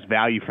Cam has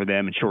value for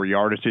them in short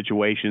yardage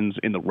situations,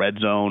 in the red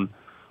zone,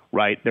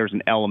 right? There's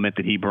an element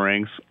that he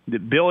brings.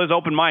 Bill is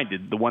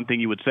open-minded, the one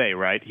thing you would say,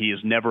 right? He is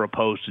never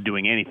opposed to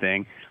doing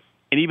anything.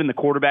 And even the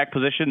quarterback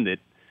position that,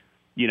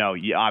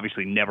 you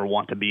obviously never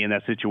want to be in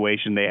that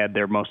situation. They had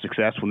their most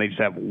success when they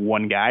just have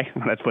one guy.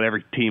 That's what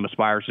every team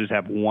aspires to, just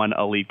have one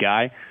elite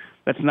guy.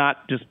 That's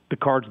not just the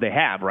cards they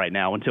have right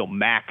now until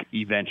Mac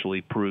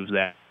eventually proves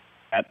that.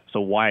 So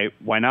why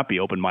not be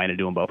open-minded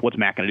doing both? What's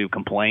Mac going to do,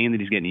 complain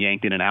that he's getting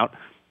yanked in and out?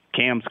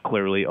 Cam's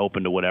clearly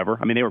open to whatever.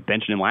 They were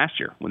benching him last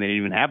year when they didn't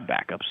even have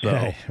backups.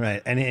 So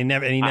right. And he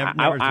never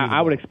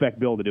I would expect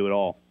Bill to do it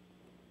all.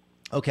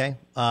 Okay.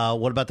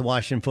 What about the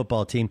Washington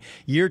football team?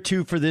 Year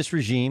 2 for this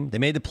regime. They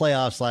made the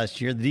playoffs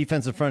last year. The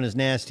defensive front is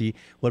nasty.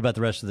 What about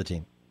the rest of the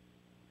team?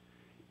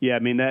 Yeah,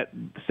 that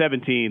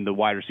 17, the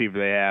wide receiver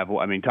they have,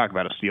 talk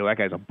about a steal. That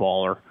guy's a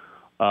baller.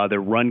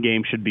 Their run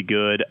game should be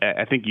good.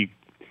 I think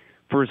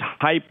for as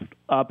hyped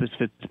up as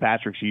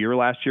Fitzpatrick's year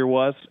last year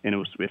was, and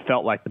it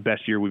felt like the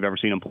best year we've ever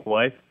seen him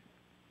play,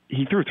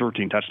 he threw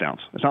 13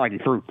 touchdowns. It's not like he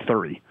threw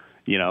 30,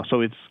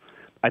 So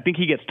I think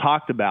he gets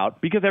talked about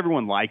because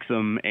everyone likes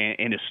him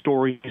and his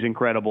story is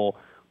incredible,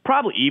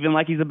 probably even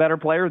like he's a better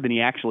player than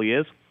he actually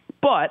is.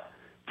 But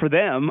for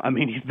them,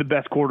 he's the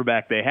best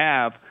quarterback they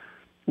have.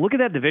 look at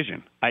that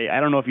division. I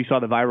don't know if you saw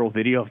the viral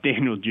video of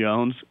Daniel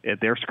Jones at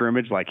their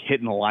scrimmage, like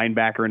hitting the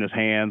linebacker in his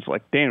hands.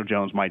 Like, Daniel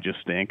Jones might just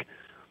stink.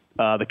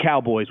 The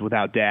Cowboys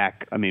without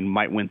Dak,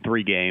 might win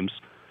 3 games.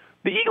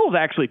 The Eagles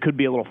actually could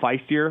be a little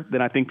feistier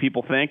than I think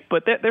people think,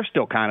 but they're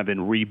still kind of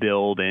in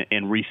rebuild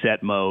and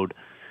reset mode.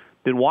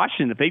 Then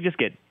Washington, if they just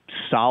get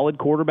solid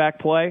quarterback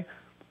play,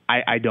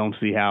 I don't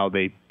see how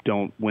they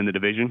don't win the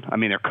division.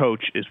 Their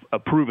coach is a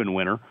proven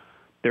winner.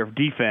 Their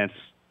defense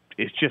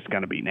is just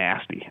going to be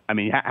nasty.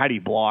 How do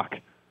you block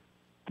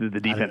the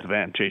defensive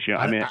end, Chase Young?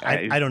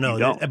 I don't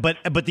know.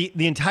 But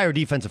the entire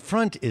defensive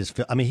front is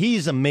 –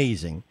 he's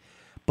amazing.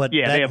 But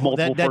yeah, they have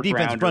multiple that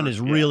defensive front is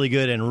really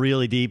good and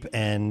really deep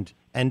and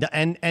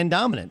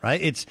dominant,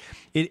 right?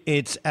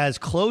 It's as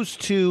close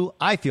to,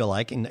 I feel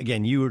like, and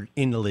again, you were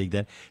in the league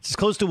then, it's as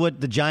close to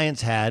what the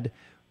Giants had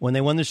when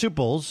they won their Super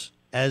Bowls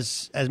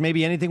as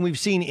maybe anything we've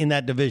seen in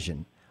that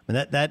division.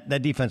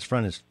 That defense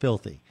front is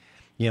filthy.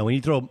 When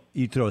you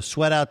throw a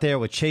Sweat out there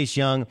with Chase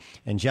Young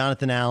and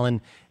Jonathan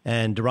Allen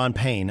and Daron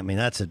Payne,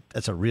 that's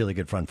a really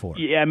good front four.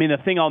 Yeah, the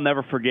thing I'll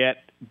never forget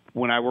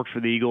when I worked for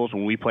the Eagles,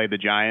 when we played the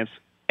Giants,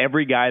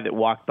 every guy that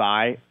walked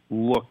by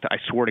looked, I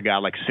swear to God,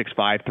 like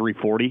 6'5",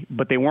 340,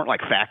 but they weren't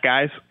like fat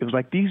guys. It was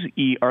like, these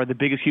are the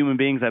biggest human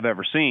beings I've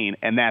ever seen,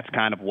 and that's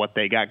kind of what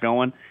they got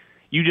going.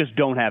 You just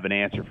don't have an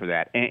answer for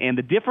that. And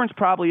the difference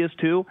probably is,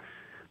 too,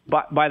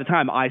 by the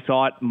time I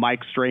saw it,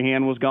 Mike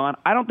Strahan was gone.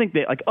 I don't think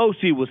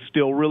OC was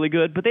still really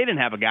good, but they didn't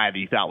have a guy that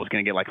you thought was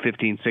going to get like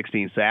 15,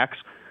 16 sacks.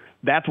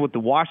 That's what the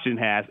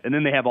Washington has, and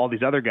then they have all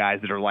these other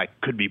guys that are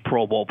could be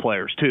Pro Bowl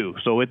players, too.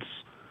 So it's,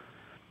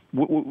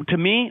 to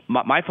me,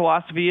 my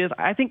philosophy is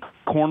I think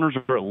corners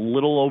are a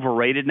little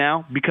overrated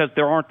now because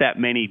there aren't that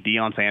many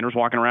Deion Sanders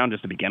walking around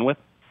just to begin with.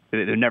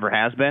 There never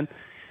has been.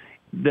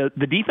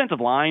 The defensive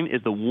line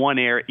is the one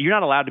area you're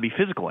not allowed to be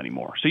physical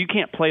anymore. So you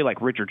can't play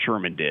like Richard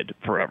Sherman did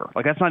forever.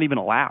 That's not even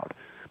allowed.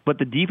 But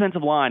the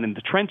defensive line in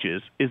the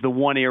trenches is the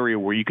one area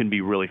where you can be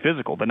really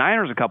physical. The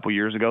Niners a couple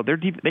years ago,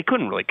 they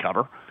couldn't really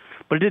cover,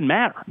 but it didn't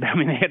matter. They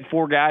had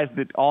 4 guys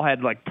that all had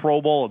Pro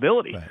Bowl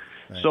ability. Right.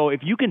 So if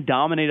you can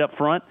dominate up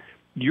front,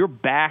 your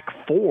back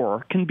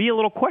 4 can be a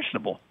little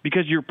questionable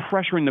because you're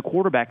pressuring the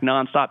quarterback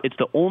nonstop. It's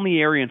the only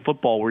area in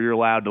football where you're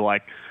allowed to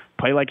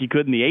play like you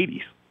could in the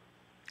 80s.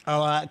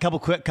 Oh, a couple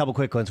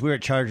quick ones. We were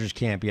at Chargers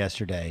camp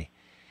yesterday,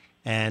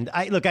 and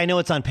I know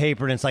it's on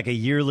paper and it's like a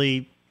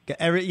yearly.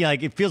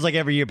 It feels like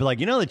every year, but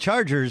the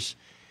Chargers,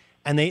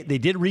 and they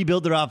did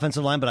rebuild their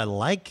offensive line, but I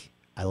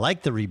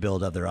like the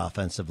rebuild of their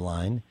offensive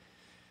line.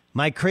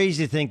 Am I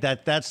crazy to think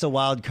that that's the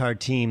wild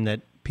card team that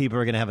people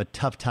are going to have a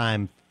tough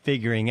time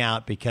figuring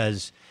out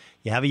because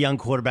you have a young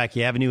quarterback,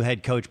 you have a new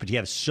head coach, but you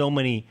have so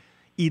many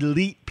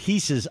elite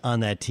pieces on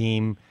that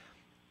team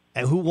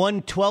who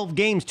won 12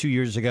 games 2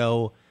 years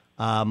ago.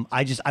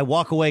 I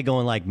walk away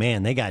going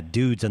man, they got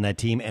dudes on that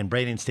team, and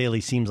Brandon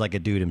Staley seems like a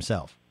dude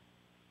himself.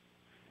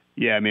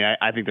 Yeah,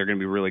 I think they're going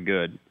to be really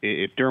good.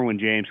 If Derwin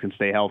James can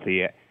stay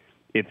healthy,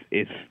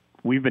 if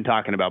we've been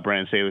talking about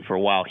Brandon Staley for a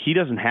while, he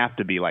doesn't have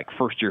to be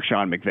first-year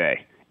Sean McVay.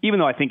 Even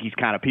though I think he's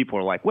kind of, people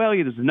are well,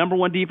 he was the number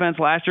 1 defense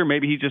last year.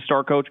 Maybe he's just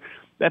star coach.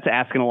 That's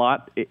asking a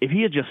lot. If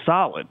he is just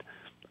solid,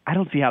 I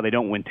don't see how they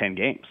don't win 10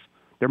 games.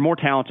 They're more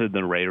talented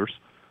than the Raiders.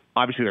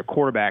 Obviously, their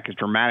quarterback is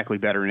dramatically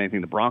better than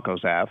anything the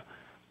Broncos have.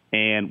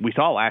 And we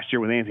saw last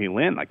year with Anthony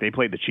Lynn, they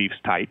played the Chiefs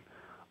tight.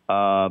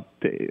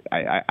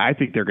 I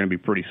think they're going to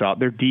be pretty solid.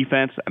 Their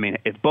defense,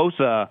 if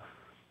Bosa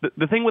 –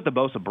 the thing with the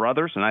Bosa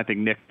brothers, and I think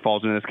Nick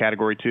falls into this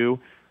category too,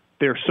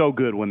 they're so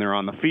good when they're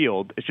on the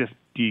field. It's just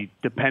you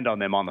depend on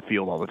them on the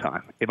field all the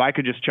time. If I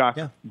could just chalk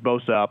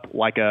Bosa up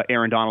like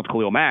Aaron Donald,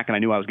 Khalil Mack, and I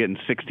knew I was getting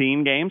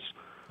 16 games,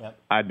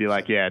 I'd be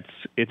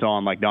it's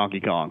on like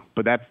Donkey Kong.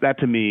 But that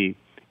to me,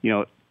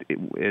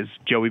 is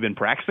Joey been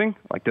practicing?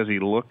 Does he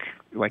look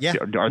like? Yeah.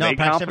 Are they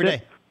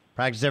confident?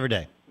 Practice every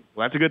day.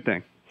 Well, that's a good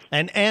thing.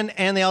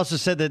 And they also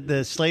said that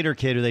the Slater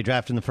kid who they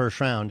drafted in the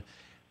first round,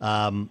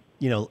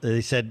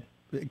 they said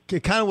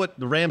kind of what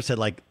the Rams said.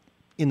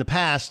 In the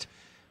past,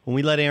 when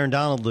we let Aaron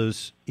Donald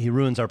loose, he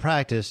ruins our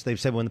practice. They've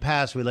said when in the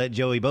past we let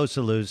Joey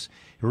Bosa loose,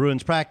 he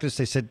ruins practice.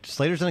 They said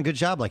Slater's done a good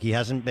job. He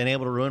hasn't been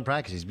able to ruin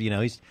practice.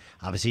 He's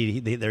obviously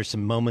there's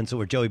some moments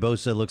where Joey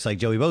Bosa looks like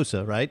Joey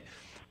Bosa, right?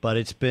 But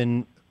it's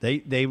been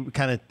they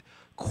kind of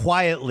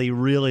quietly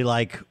really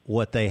like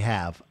what they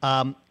have.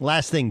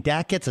 Last thing,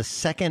 Dak gets a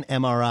second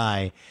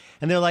MRI,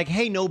 and they're like,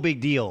 hey, no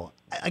big deal.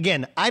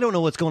 Again, I don't know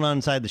what's going on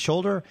inside the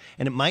shoulder,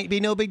 and it might be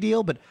no big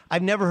deal, but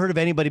I've never heard of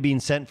anybody being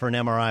sent for an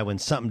MRI when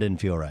something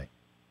didn't feel right.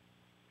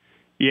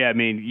 Yeah,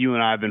 you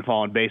and I have been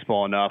following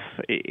baseball enough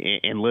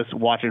and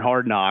watching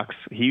Hard Knocks.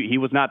 He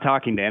was not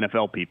talking to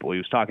NFL people. He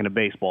was talking to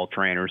baseball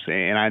trainers.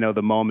 And I know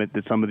the moment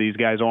that some of these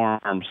guys'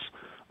 arms,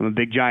 I'm a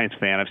big Giants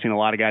fan. I've seen a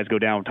lot of guys go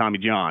down with Tommy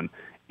John.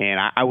 And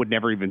I would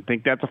never even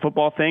think that's a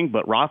football thing,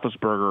 but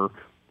Roethlisberger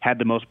had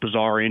the most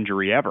bizarre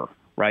injury ever,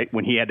 right?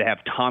 When he had to have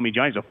Tommy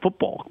John. He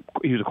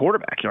was a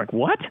quarterback. You're like,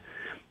 what?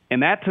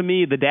 And that, to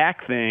me, the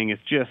Dak thing is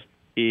just,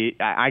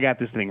 I got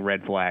this thing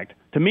red flagged.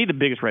 To me, the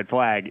biggest red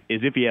flag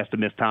is if he has to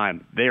miss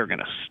time, they are going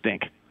to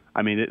stink.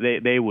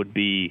 They would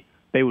be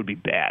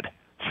bad.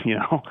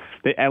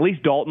 At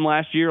least Dalton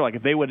last year, like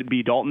if they would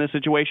be Dalton in this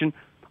situation,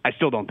 I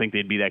still don't think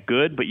they'd be that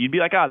good, but you'd be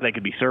like, they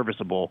could be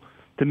serviceable.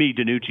 To me,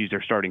 DiNucci's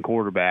their starting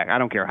quarterback. I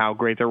don't care how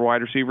great their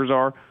wide receivers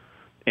are.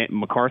 And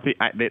McCarthy,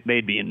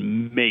 they'd be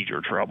in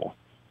major trouble.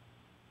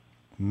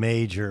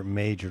 Major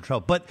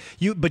trouble. But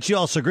you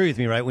also agree with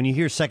me, right? When you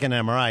hear second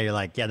MRI, you're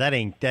like, yeah, that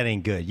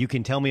ain't good. You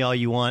can tell me all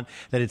you want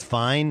that it's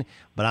fine,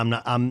 but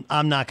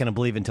I'm not going to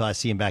believe until I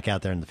see him back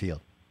out there in the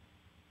field.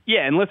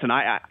 Yeah, and listen,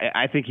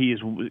 I think he is.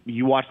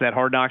 You watch that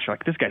Hard Knocks, you're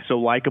like, this guy's so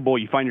likable.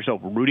 You find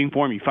yourself rooting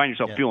for him. You find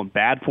yourself feeling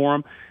bad for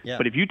him. Yeah.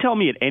 But if you tell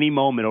me at any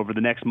moment over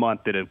the next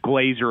month that if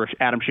Glazer,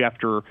 Adam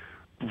Schefter,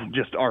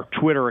 just our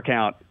Twitter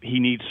account, he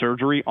needs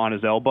surgery on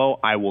his elbow,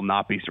 I will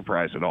not be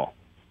surprised at all.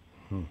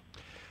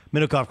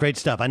 Middlecoff, great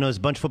stuff. I know there's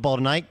a bunch of football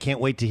tonight. Can't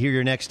wait to hear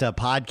your next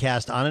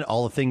podcast on it.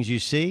 All the things you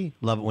see.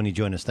 Love it when you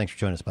join us. Thanks for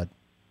joining us, bud.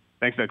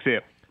 Thanks, Doug. See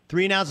you.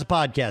 3 and Out's a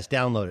podcast.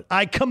 Download it.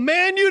 I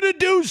command you to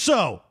do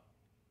so.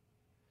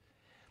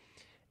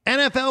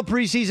 NFL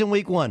preseason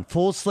week 1.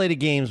 Full slate of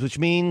games, which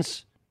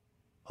means,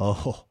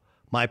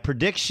 my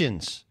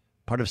predictions.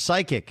 Part of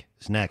Psychic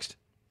is next.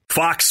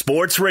 Fox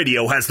Sports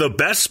Radio has the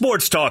best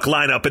sports talk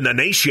lineup in the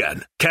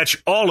nation.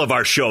 Catch all of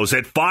our shows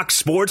at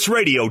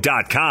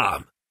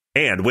foxsportsradio.com.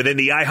 And within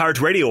the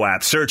iHeartRadio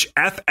app, search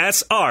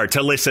FSR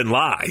to listen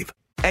live.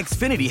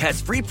 Xfinity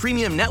has free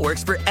premium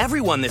networks for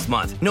everyone this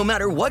month, no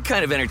matter what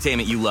kind of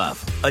entertainment you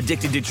love.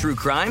 Addicted to true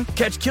crime?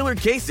 Catch killer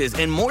cases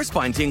and more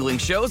spine-tingling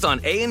shows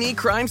on A&E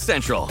Crime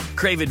Central.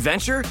 Crave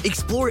adventure?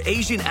 Explore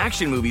Asian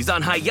action movies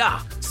on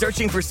Hi-YAH.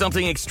 Searching for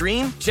something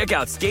extreme? Check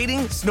out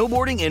skating,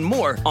 snowboarding, and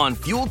more on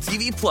Fuel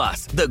TV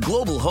Plus, the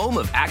global home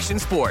of action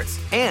sports.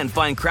 And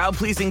find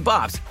crowd-pleasing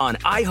bops on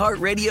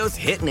iHeartRadio's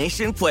Hit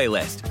Nation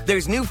playlist.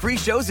 There's new free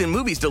shows and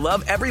movies to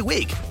love every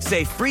week.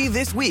 Say free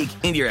this week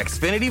in your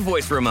Xfinity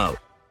voice remote.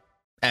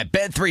 At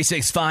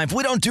Bet365,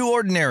 we don't do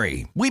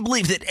ordinary. We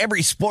believe that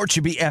every sport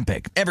should be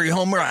epic. Every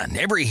home run,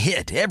 every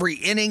hit, every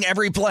inning,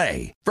 every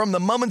play. From the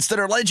moments that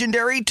are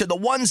legendary to the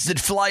ones that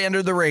fly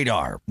under the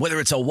radar. Whether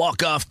it's a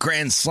walk-off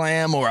grand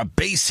slam or a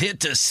base hit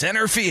to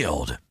center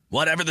field.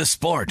 Whatever the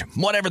sport,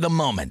 whatever the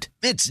moment.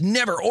 It's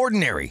never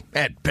ordinary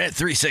at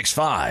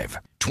Bet365.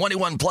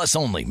 21 plus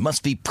only.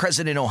 Must be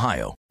present in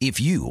Ohio. If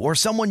you or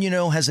someone you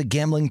know has a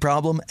gambling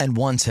problem and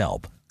wants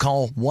help,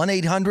 call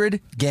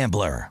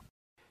 1-800-GAMBLER.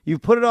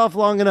 You've put it off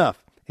long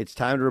enough. It's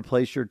time to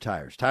replace your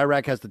tires. Tire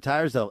Rack has the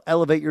tires that'll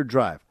elevate your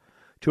drive.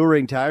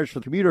 Touring tires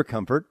for commuter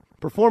comfort,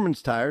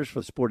 performance tires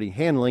for sporty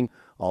handling,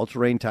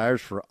 all-terrain tires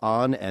for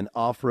on- and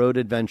off-road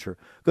adventure.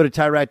 Go to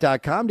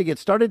TireRack.com to get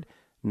started.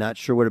 Not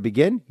sure where to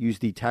begin? Use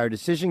the Tire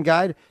Decision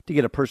Guide to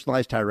get a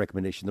personalized tire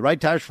recommendation. The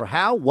right tires for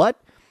how,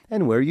 what,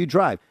 and where you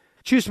drive.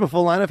 Choose from a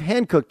full line of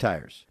hand-cooked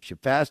tires.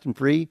 Ship fast and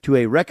free to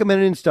a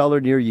recommended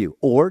installer near you.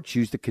 Or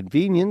choose the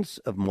convenience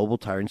of mobile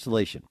tire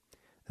installation.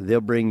 They'll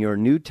bring your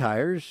new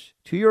tires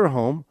to your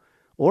home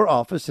or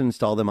office and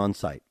install them on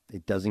site.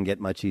 It doesn't get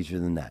much easier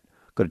than that.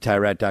 Go to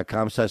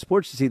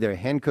TireRack.com/sports to see their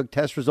hand-cooked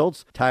test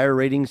results, tire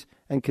ratings,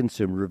 and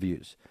consumer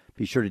reviews.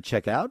 Be sure to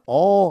check out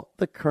all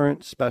the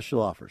current special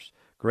offers.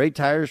 Great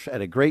tires at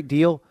a great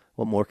deal.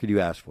 What more could you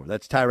ask for?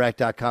 That's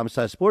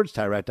TireRack.com/sports,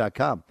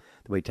 TireRack.com,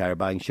 the way tire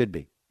buying should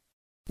be.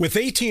 With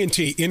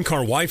AT&T in-car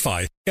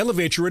Wi-Fi,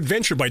 elevate your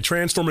adventure by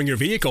transforming your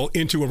vehicle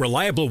into a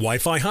reliable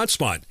Wi-Fi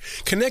hotspot.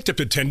 Connect up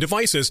to 10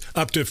 devices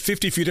up to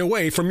 50 feet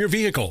away from your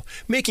vehicle,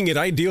 making it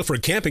ideal for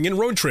camping and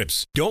road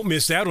trips. Don't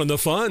miss out on the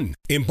fun.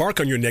 Embark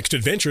on your next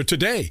adventure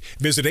today.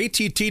 Visit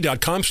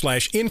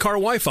att.com/in-car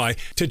Wi-Fi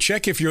to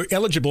check if you're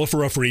eligible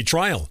for a free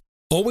trial.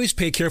 Always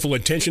pay careful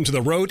attention to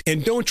the road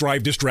and don't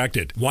drive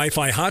distracted.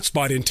 Wi-Fi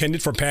hotspot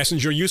intended for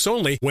passenger use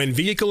only when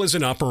vehicle is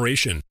in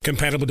operation.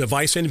 Compatible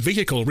device and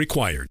vehicle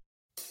required.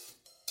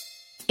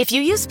 If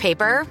you use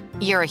paper,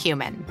 you're a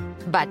human.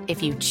 But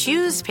if you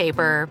choose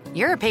paper,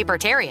 you're a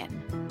papertarian.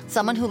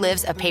 Someone who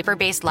lives a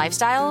paper-based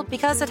lifestyle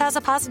because it has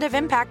a positive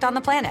impact on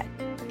the planet.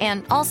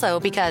 And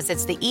also because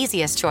it's the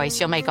easiest choice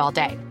you'll make all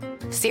day.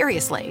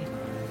 Seriously.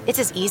 It's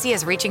as easy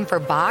as reaching for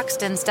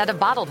boxed instead of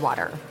bottled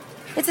water.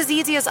 It's as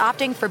easy as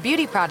opting for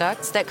beauty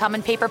products that come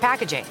in paper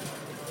packaging.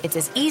 It's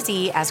as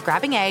easy as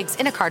grabbing eggs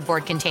in a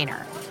cardboard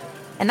container.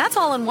 And that's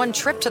all in one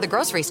trip to the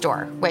grocery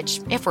store,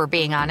 which, if we're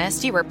being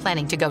honest, you were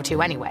planning to go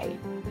to anyway.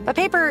 But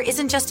paper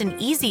isn't just an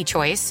easy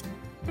choice.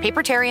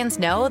 Papertarians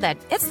know that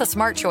it's the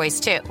smart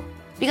choice, too.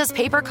 Because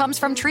paper comes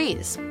from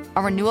trees,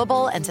 a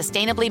renewable and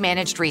sustainably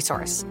managed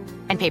resource.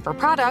 And paper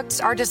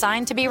products are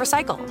designed to be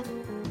recycled.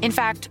 In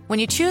fact, when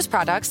you choose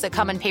products that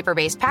come in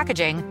paper-based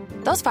packaging,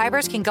 those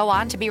fibers can go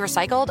on to be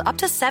recycled up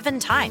to 7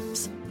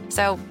 times.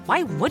 So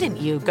why wouldn't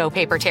you go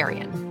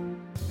papertarian?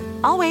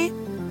 I'll wait.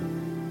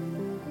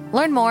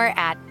 Learn more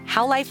at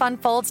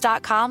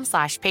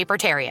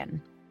howlifeunfolds.com/papertarian.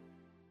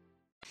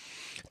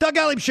 Doug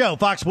Gottlieb Show,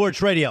 Fox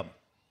Sports Radio.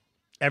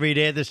 Every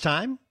day at this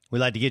time, we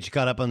like to get you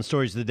caught up on the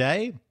stories of the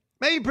day.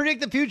 Maybe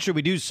predict the future.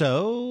 We do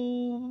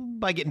so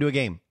by getting to a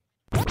game.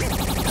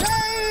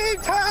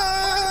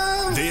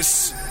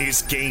 This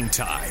is Game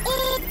Time.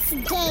 It's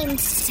game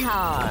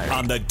time.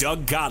 On the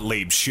Doug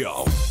Gottlieb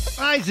Show.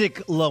 Isaac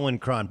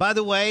Lowenkron. By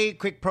the way,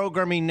 quick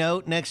programming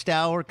note. Next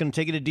hour, going to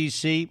take you to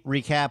D.C.,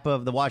 recap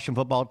of the Washington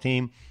football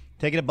team.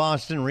 Take you to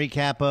Boston,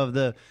 recap of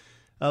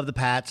the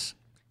Pats.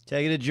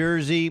 Take you to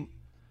Jersey.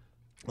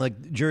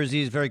 Like,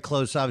 Jersey is very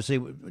close, obviously.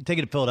 Take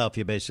you to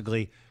Philadelphia,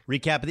 basically.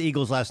 Recap of the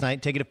Eagles last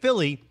night. Take you to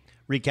Philly.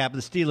 Recap of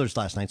the Steelers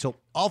last night. So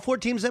all 4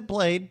 teams that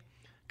played.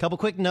 Couple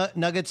quick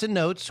nuggets and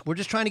notes. We're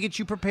just trying to get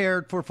you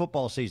prepared for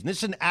football season.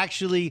 This is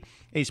actually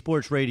a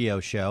sports radio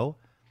show.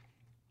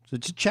 So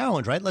it's a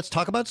challenge, right? Let's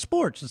talk about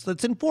sports.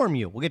 Let's inform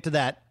you. We'll get to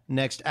that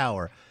next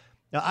hour.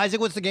 Now, Isaac,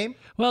 what's the game?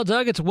 Well,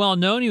 Doug, it's well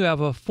known you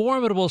have a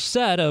formidable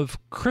set of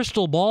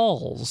crystal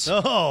balls.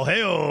 Oh,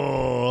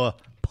 hey,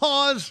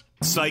 pause.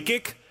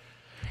 Psychic.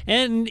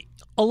 And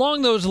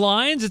along those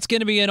lines, it's going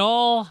to be an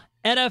all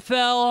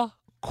NFL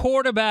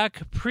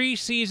quarterback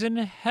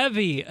preseason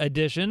heavy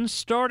edition,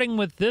 starting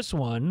with this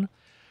one.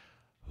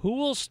 Who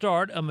will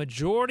start a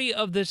majority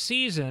of the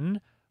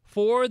season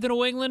for the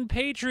New England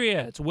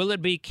Patriots? Will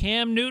it be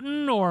Cam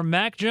Newton or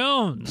Mac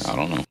Jones? I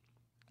don't know.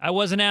 I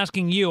wasn't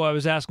asking you. I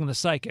was asking the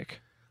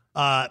psychic.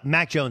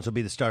 Mac Jones will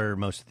be the starter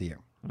most of the year.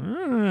 All You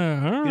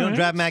don't right.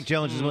 draft Mac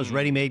Jones as the most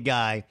ready-made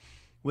guy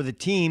with a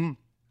team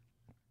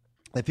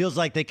that feels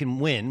like they can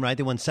win, right?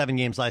 They won 7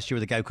 games last year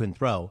with a guy who couldn't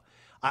throw.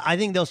 I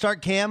think they'll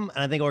start Cam,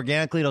 and I think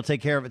organically it'll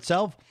take care of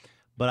itself.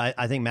 But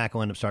I think Mac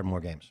will end up starting more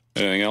games.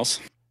 Anything else?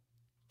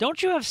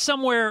 Don't you have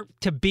somewhere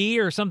to be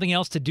or something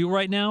else to do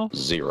right now?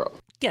 0.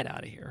 Get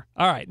out of here.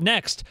 All right,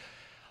 next,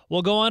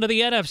 we'll go on to the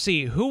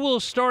NFC. Who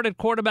will start at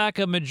quarterback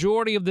a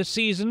majority of the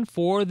season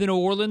for the New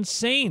Orleans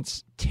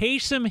Saints?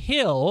 Taysom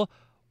Hill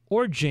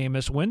or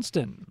Jameis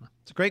Winston?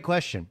 It's a great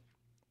question.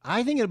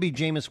 I think it'll be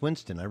Jameis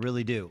Winston. I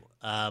really do.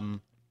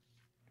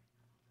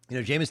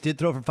 Jameis did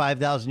throw for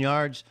 5,000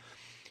 yards.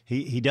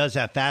 He does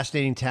have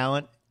fascinating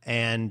talent,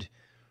 and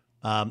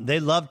they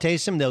love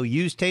Taysom. They'll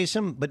use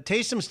Taysom, but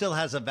Taysom still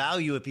has a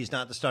value if he's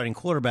not the starting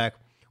quarterback,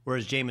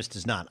 whereas Jameis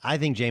does not. I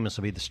think Jameis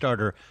will be the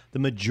starter the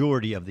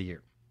majority of the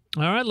year.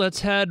 All right,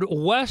 let's head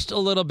west a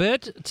little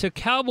bit to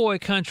Cowboy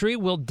country.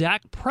 Will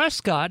Dak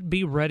Prescott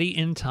be ready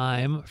in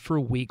time for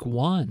Week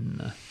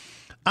 1?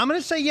 I'm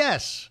going to say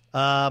yes.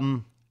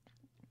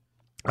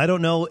 I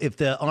don't know if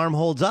the arm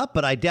holds up,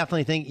 but I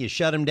definitely think you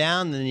shut him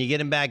down, then you get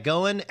him back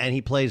going, and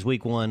he plays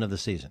Week 1 of the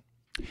season.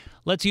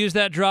 Let's use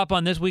that drop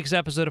on this week's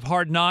episode of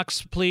Hard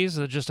Knocks, please.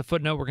 Just a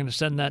footnote. We're going to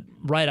send that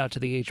right out to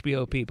the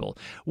HBO people.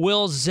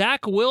 Will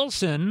Zach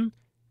Wilson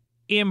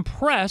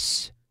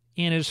impress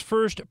in his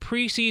first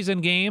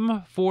preseason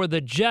game for the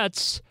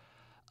Jets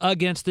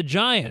against the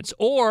Giants?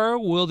 Or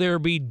will there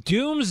be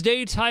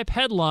doomsday-type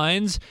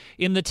headlines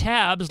in the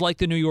tabs like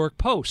the New York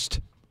Post?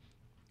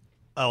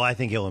 Oh, I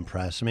think he'll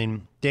impress. I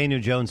mean,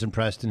 Daniel Jones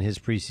impressed in his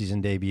preseason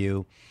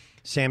debut.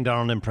 Sam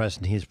Darnold impressed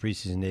in his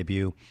preseason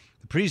debut.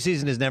 The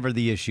preseason is never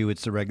the issue.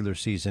 It's the regular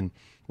season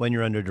when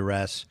you're under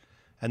duress,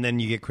 and then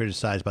you get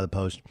criticized by the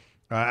Post.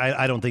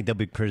 I don't think there'll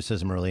be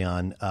criticism early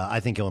on. I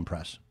think he'll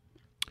impress.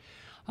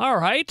 All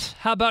right.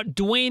 How about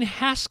Dwayne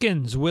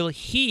Haskins?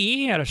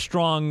 He had a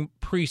strong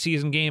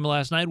preseason game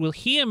last night. Will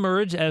he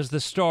emerge as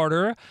the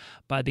starter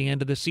by the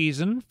end of the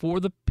season for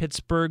the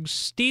Pittsburgh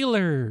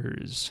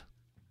Steelers?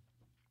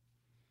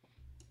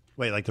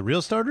 Wait, like the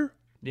real starter?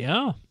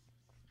 Yeah.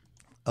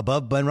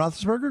 Above Ben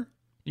Roethlisberger?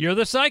 You're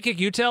the psychic.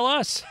 You tell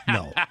us.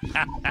 No.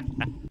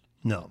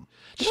 No.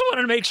 Just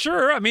wanted to make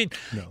sure. I mean,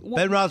 no.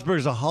 Ben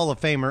Roethlisberger's a Hall of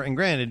Famer, and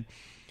granted,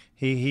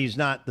 he's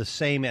not the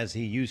same as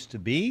he used to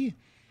be,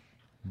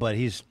 but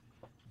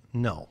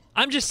no.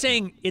 I'm just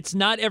saying it's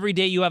not every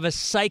day you have a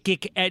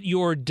psychic at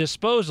your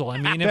disposal. I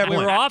mean, Fair if we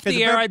point. were off It's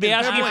the a air, fair- I'd be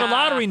it's a fair asking for point.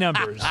 lottery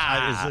numbers.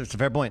 It's a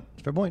fair point.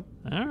 It's a fair point.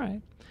 All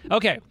right.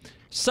 Okay.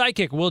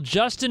 Psychic, will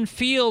Justin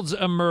Fields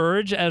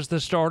emerge as the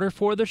starter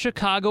for the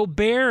Chicago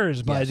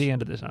Bears by the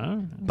end of this?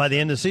 By the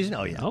end of the season?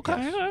 Oh, yeah. Okay.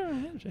 Yes. All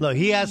right. Look,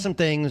 he has some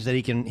things that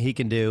he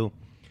can do.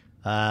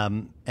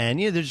 And,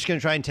 they're just going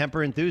to try and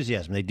temper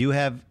enthusiasm. They do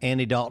have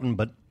Andy Dalton,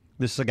 but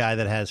this is a guy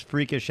that has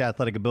freakish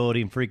athletic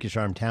ability and freakish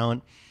arm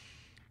talent.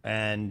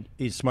 And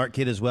he's a smart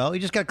kid as well. He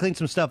just got to clean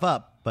some stuff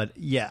up. But,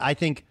 yeah, I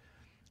think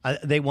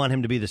they want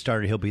him to be the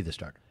starter. He'll be the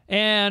starter.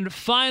 And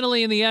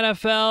finally in the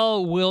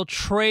NFL, will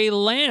Trey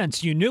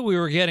Lance, you knew we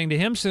were getting to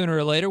him sooner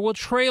or later, will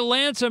Trey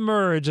Lance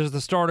emerge as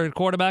the starter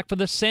quarterback for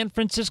the San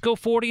Francisco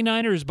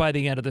 49ers by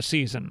the end of the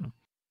season?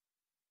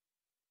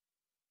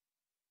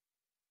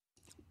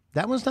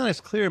 That one's not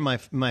as clear in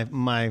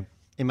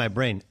my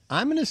brain.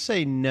 I'm going to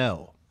say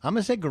no. I'm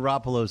going to say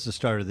Garoppolo's the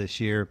starter this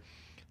year.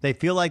 They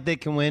feel like they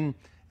can win,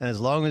 and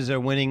as long as they're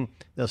winning,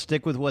 they'll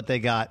stick with what they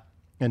got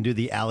and do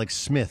the Alex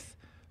Smith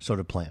sort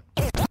of plan.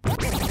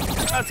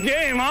 That's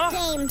game, huh?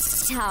 Game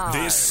time.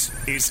 This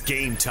is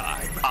Game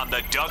Time on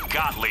the Doug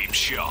Gottlieb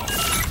Show.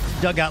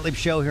 Doug Gottlieb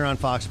Show here on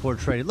Fox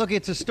Sports Radio. Look,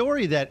 it's a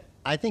story that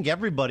I think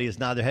everybody is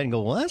nodding their head and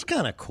go, well, that's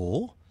kind of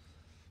cool.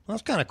 Well,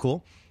 that's kind of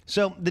cool.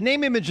 So the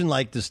name, image, and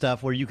likeness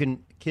stuff where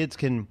kids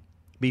can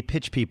be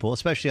pitch people,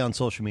 especially on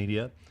social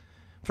media,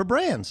 for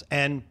brands.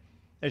 And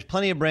There's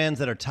plenty of brands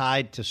that are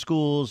tied to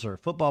schools or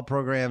football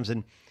programs,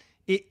 and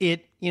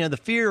it the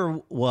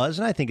fear was,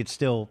 and I think it's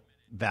still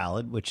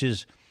valid, which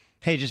is,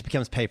 hey, it just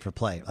becomes pay for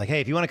play. Like, hey,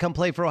 if you want to come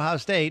play for Ohio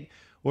State,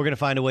 we're going to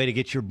find a way to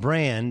get your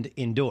brand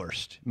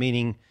endorsed,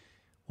 meaning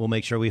we'll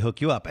make sure we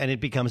hook you up, and it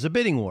becomes a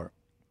bidding war.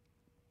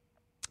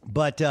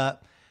 But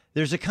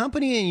there's a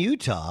company in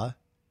Utah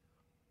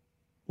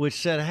which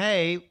said,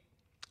 hey,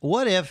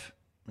 what if,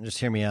 just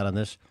hear me out on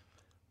this,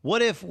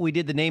 what if we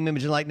did the name,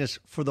 image, and likeness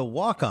for the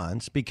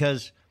walk-ons?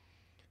 Because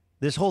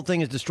this whole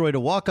thing has destroyed a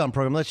walk-on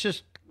program. Let's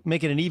just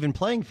make it an even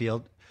playing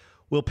field.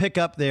 We'll pick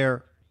up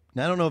their,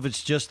 I don't know if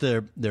it's just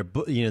their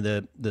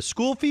the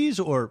school fees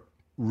or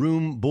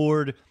room,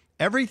 board,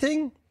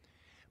 everything,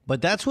 but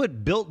that's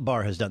what Built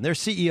Bar has done. Their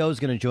CEO is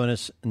going to join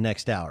us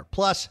next hour.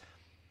 Plus,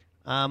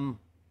 I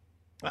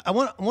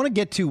want to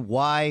get to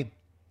why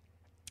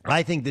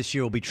I think this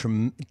year will be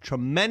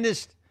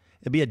tremendous.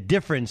 It'll be a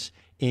difference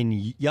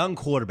in young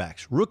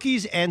quarterbacks,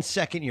 rookies and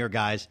second-year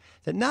guys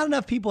that not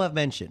enough people have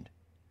mentioned.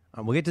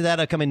 We'll get to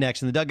that coming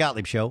next in the Doug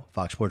Gottlieb Show,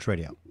 Fox Sports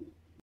Radio.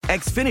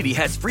 Xfinity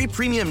has free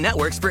premium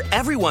networks for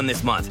everyone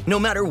this month, no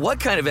matter what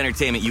kind of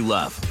entertainment you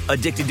love.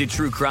 Addicted to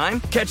true crime?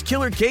 Catch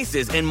killer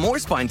cases and more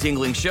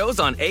spine-tingling shows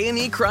on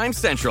A&E Crime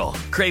Central.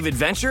 Crave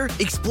adventure?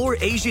 Explore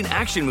Asian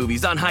action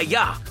movies on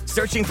Hi-Ya.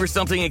 Searching for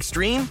something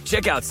extreme?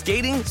 Check out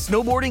skating,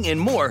 snowboarding, and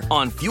more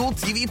on Fuel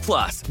TV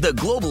Plus, the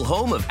global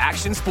home of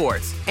action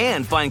sports.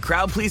 And find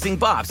crowd-pleasing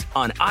bops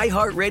on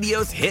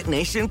iHeartRadio's Hit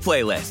Nation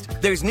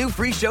playlist. There's new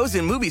free shows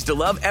and movies to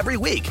love every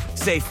week.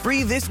 Say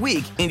free this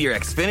week in your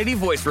Xfinity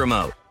voice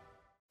remote.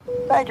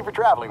 Thank you for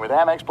traveling with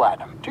Amex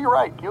Platinum. To your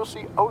right, you'll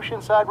see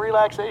oceanside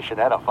relaxation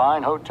at a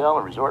fine hotel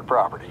and resort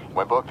property.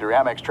 When booked through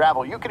Amex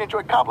Travel, you can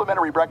enjoy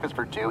complimentary breakfast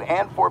for 2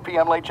 and 4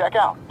 p.m. late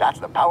checkout.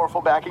 That's the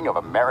powerful backing of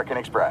American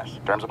Express.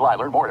 Terms apply.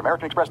 Learn more at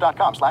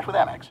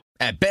americanexpress.com/withAmex.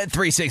 At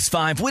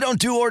Bet365, we don't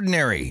do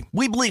ordinary.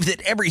 We believe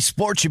that every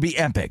sport should be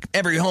epic.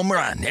 Every home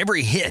run,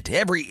 every hit,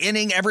 every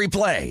inning, every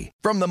play.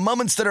 From the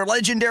moments that are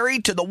legendary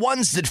to the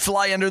ones that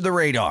fly under the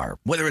radar.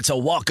 Whether it's a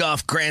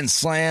walk-off grand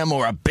slam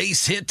or a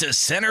base hit to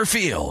center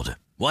field.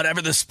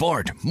 Whatever the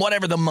sport,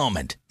 whatever the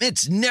moment,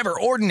 it's never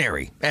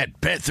ordinary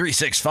at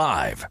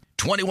Bet365.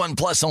 21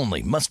 plus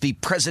only. Must be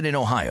present in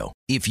Ohio.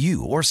 If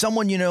you or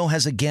someone you know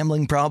has a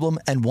gambling problem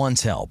and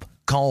wants help,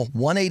 call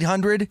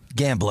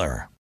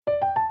 1-800-GAMBLER.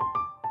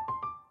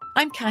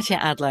 I'm Katya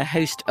Adler,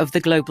 host of The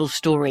Global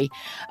Story.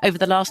 Over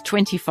the last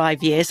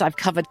 25 years, I've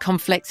covered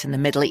conflicts in the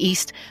Middle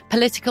East,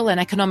 political and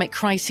economic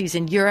crises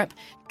in Europe,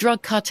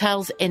 drug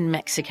cartels in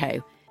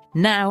Mexico.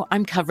 Now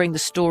I'm covering the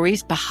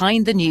stories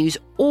behind the news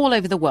all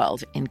over the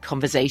world in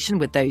conversation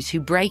with those who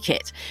break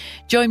it.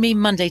 Join me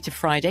Monday to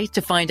Friday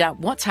to find out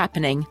what's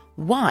happening,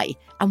 why,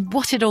 and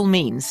what it all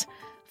means.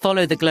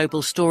 Follow The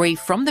Global Story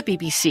from the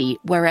BBC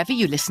wherever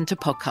you listen to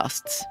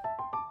podcasts.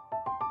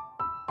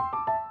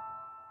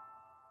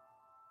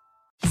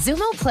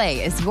 Xumo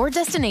Play is your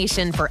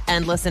destination for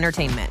endless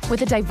entertainment.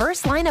 With a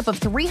diverse lineup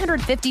of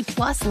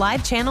 350-plus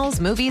live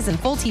channels, movies, and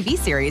full TV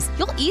series,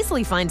 you'll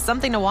easily find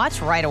something to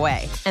watch right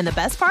away. And the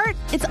best part?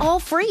 It's all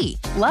free.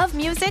 Love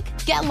music?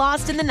 Get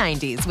lost in the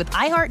 90s with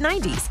iHeart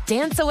 90s.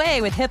 Dance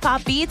away with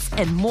hip-hop beats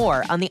and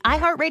more on the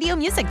iHeartRadio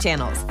music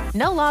channels.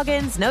 No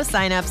logins, no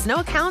signups, no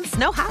accounts,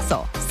 no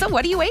hassle. So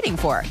what are you waiting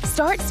for?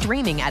 Start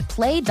streaming at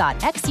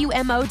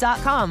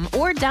play.xumo.com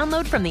or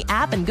download from the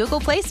app and Google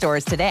Play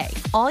stores today.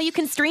 All you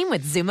can stream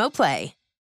with Xumo Play.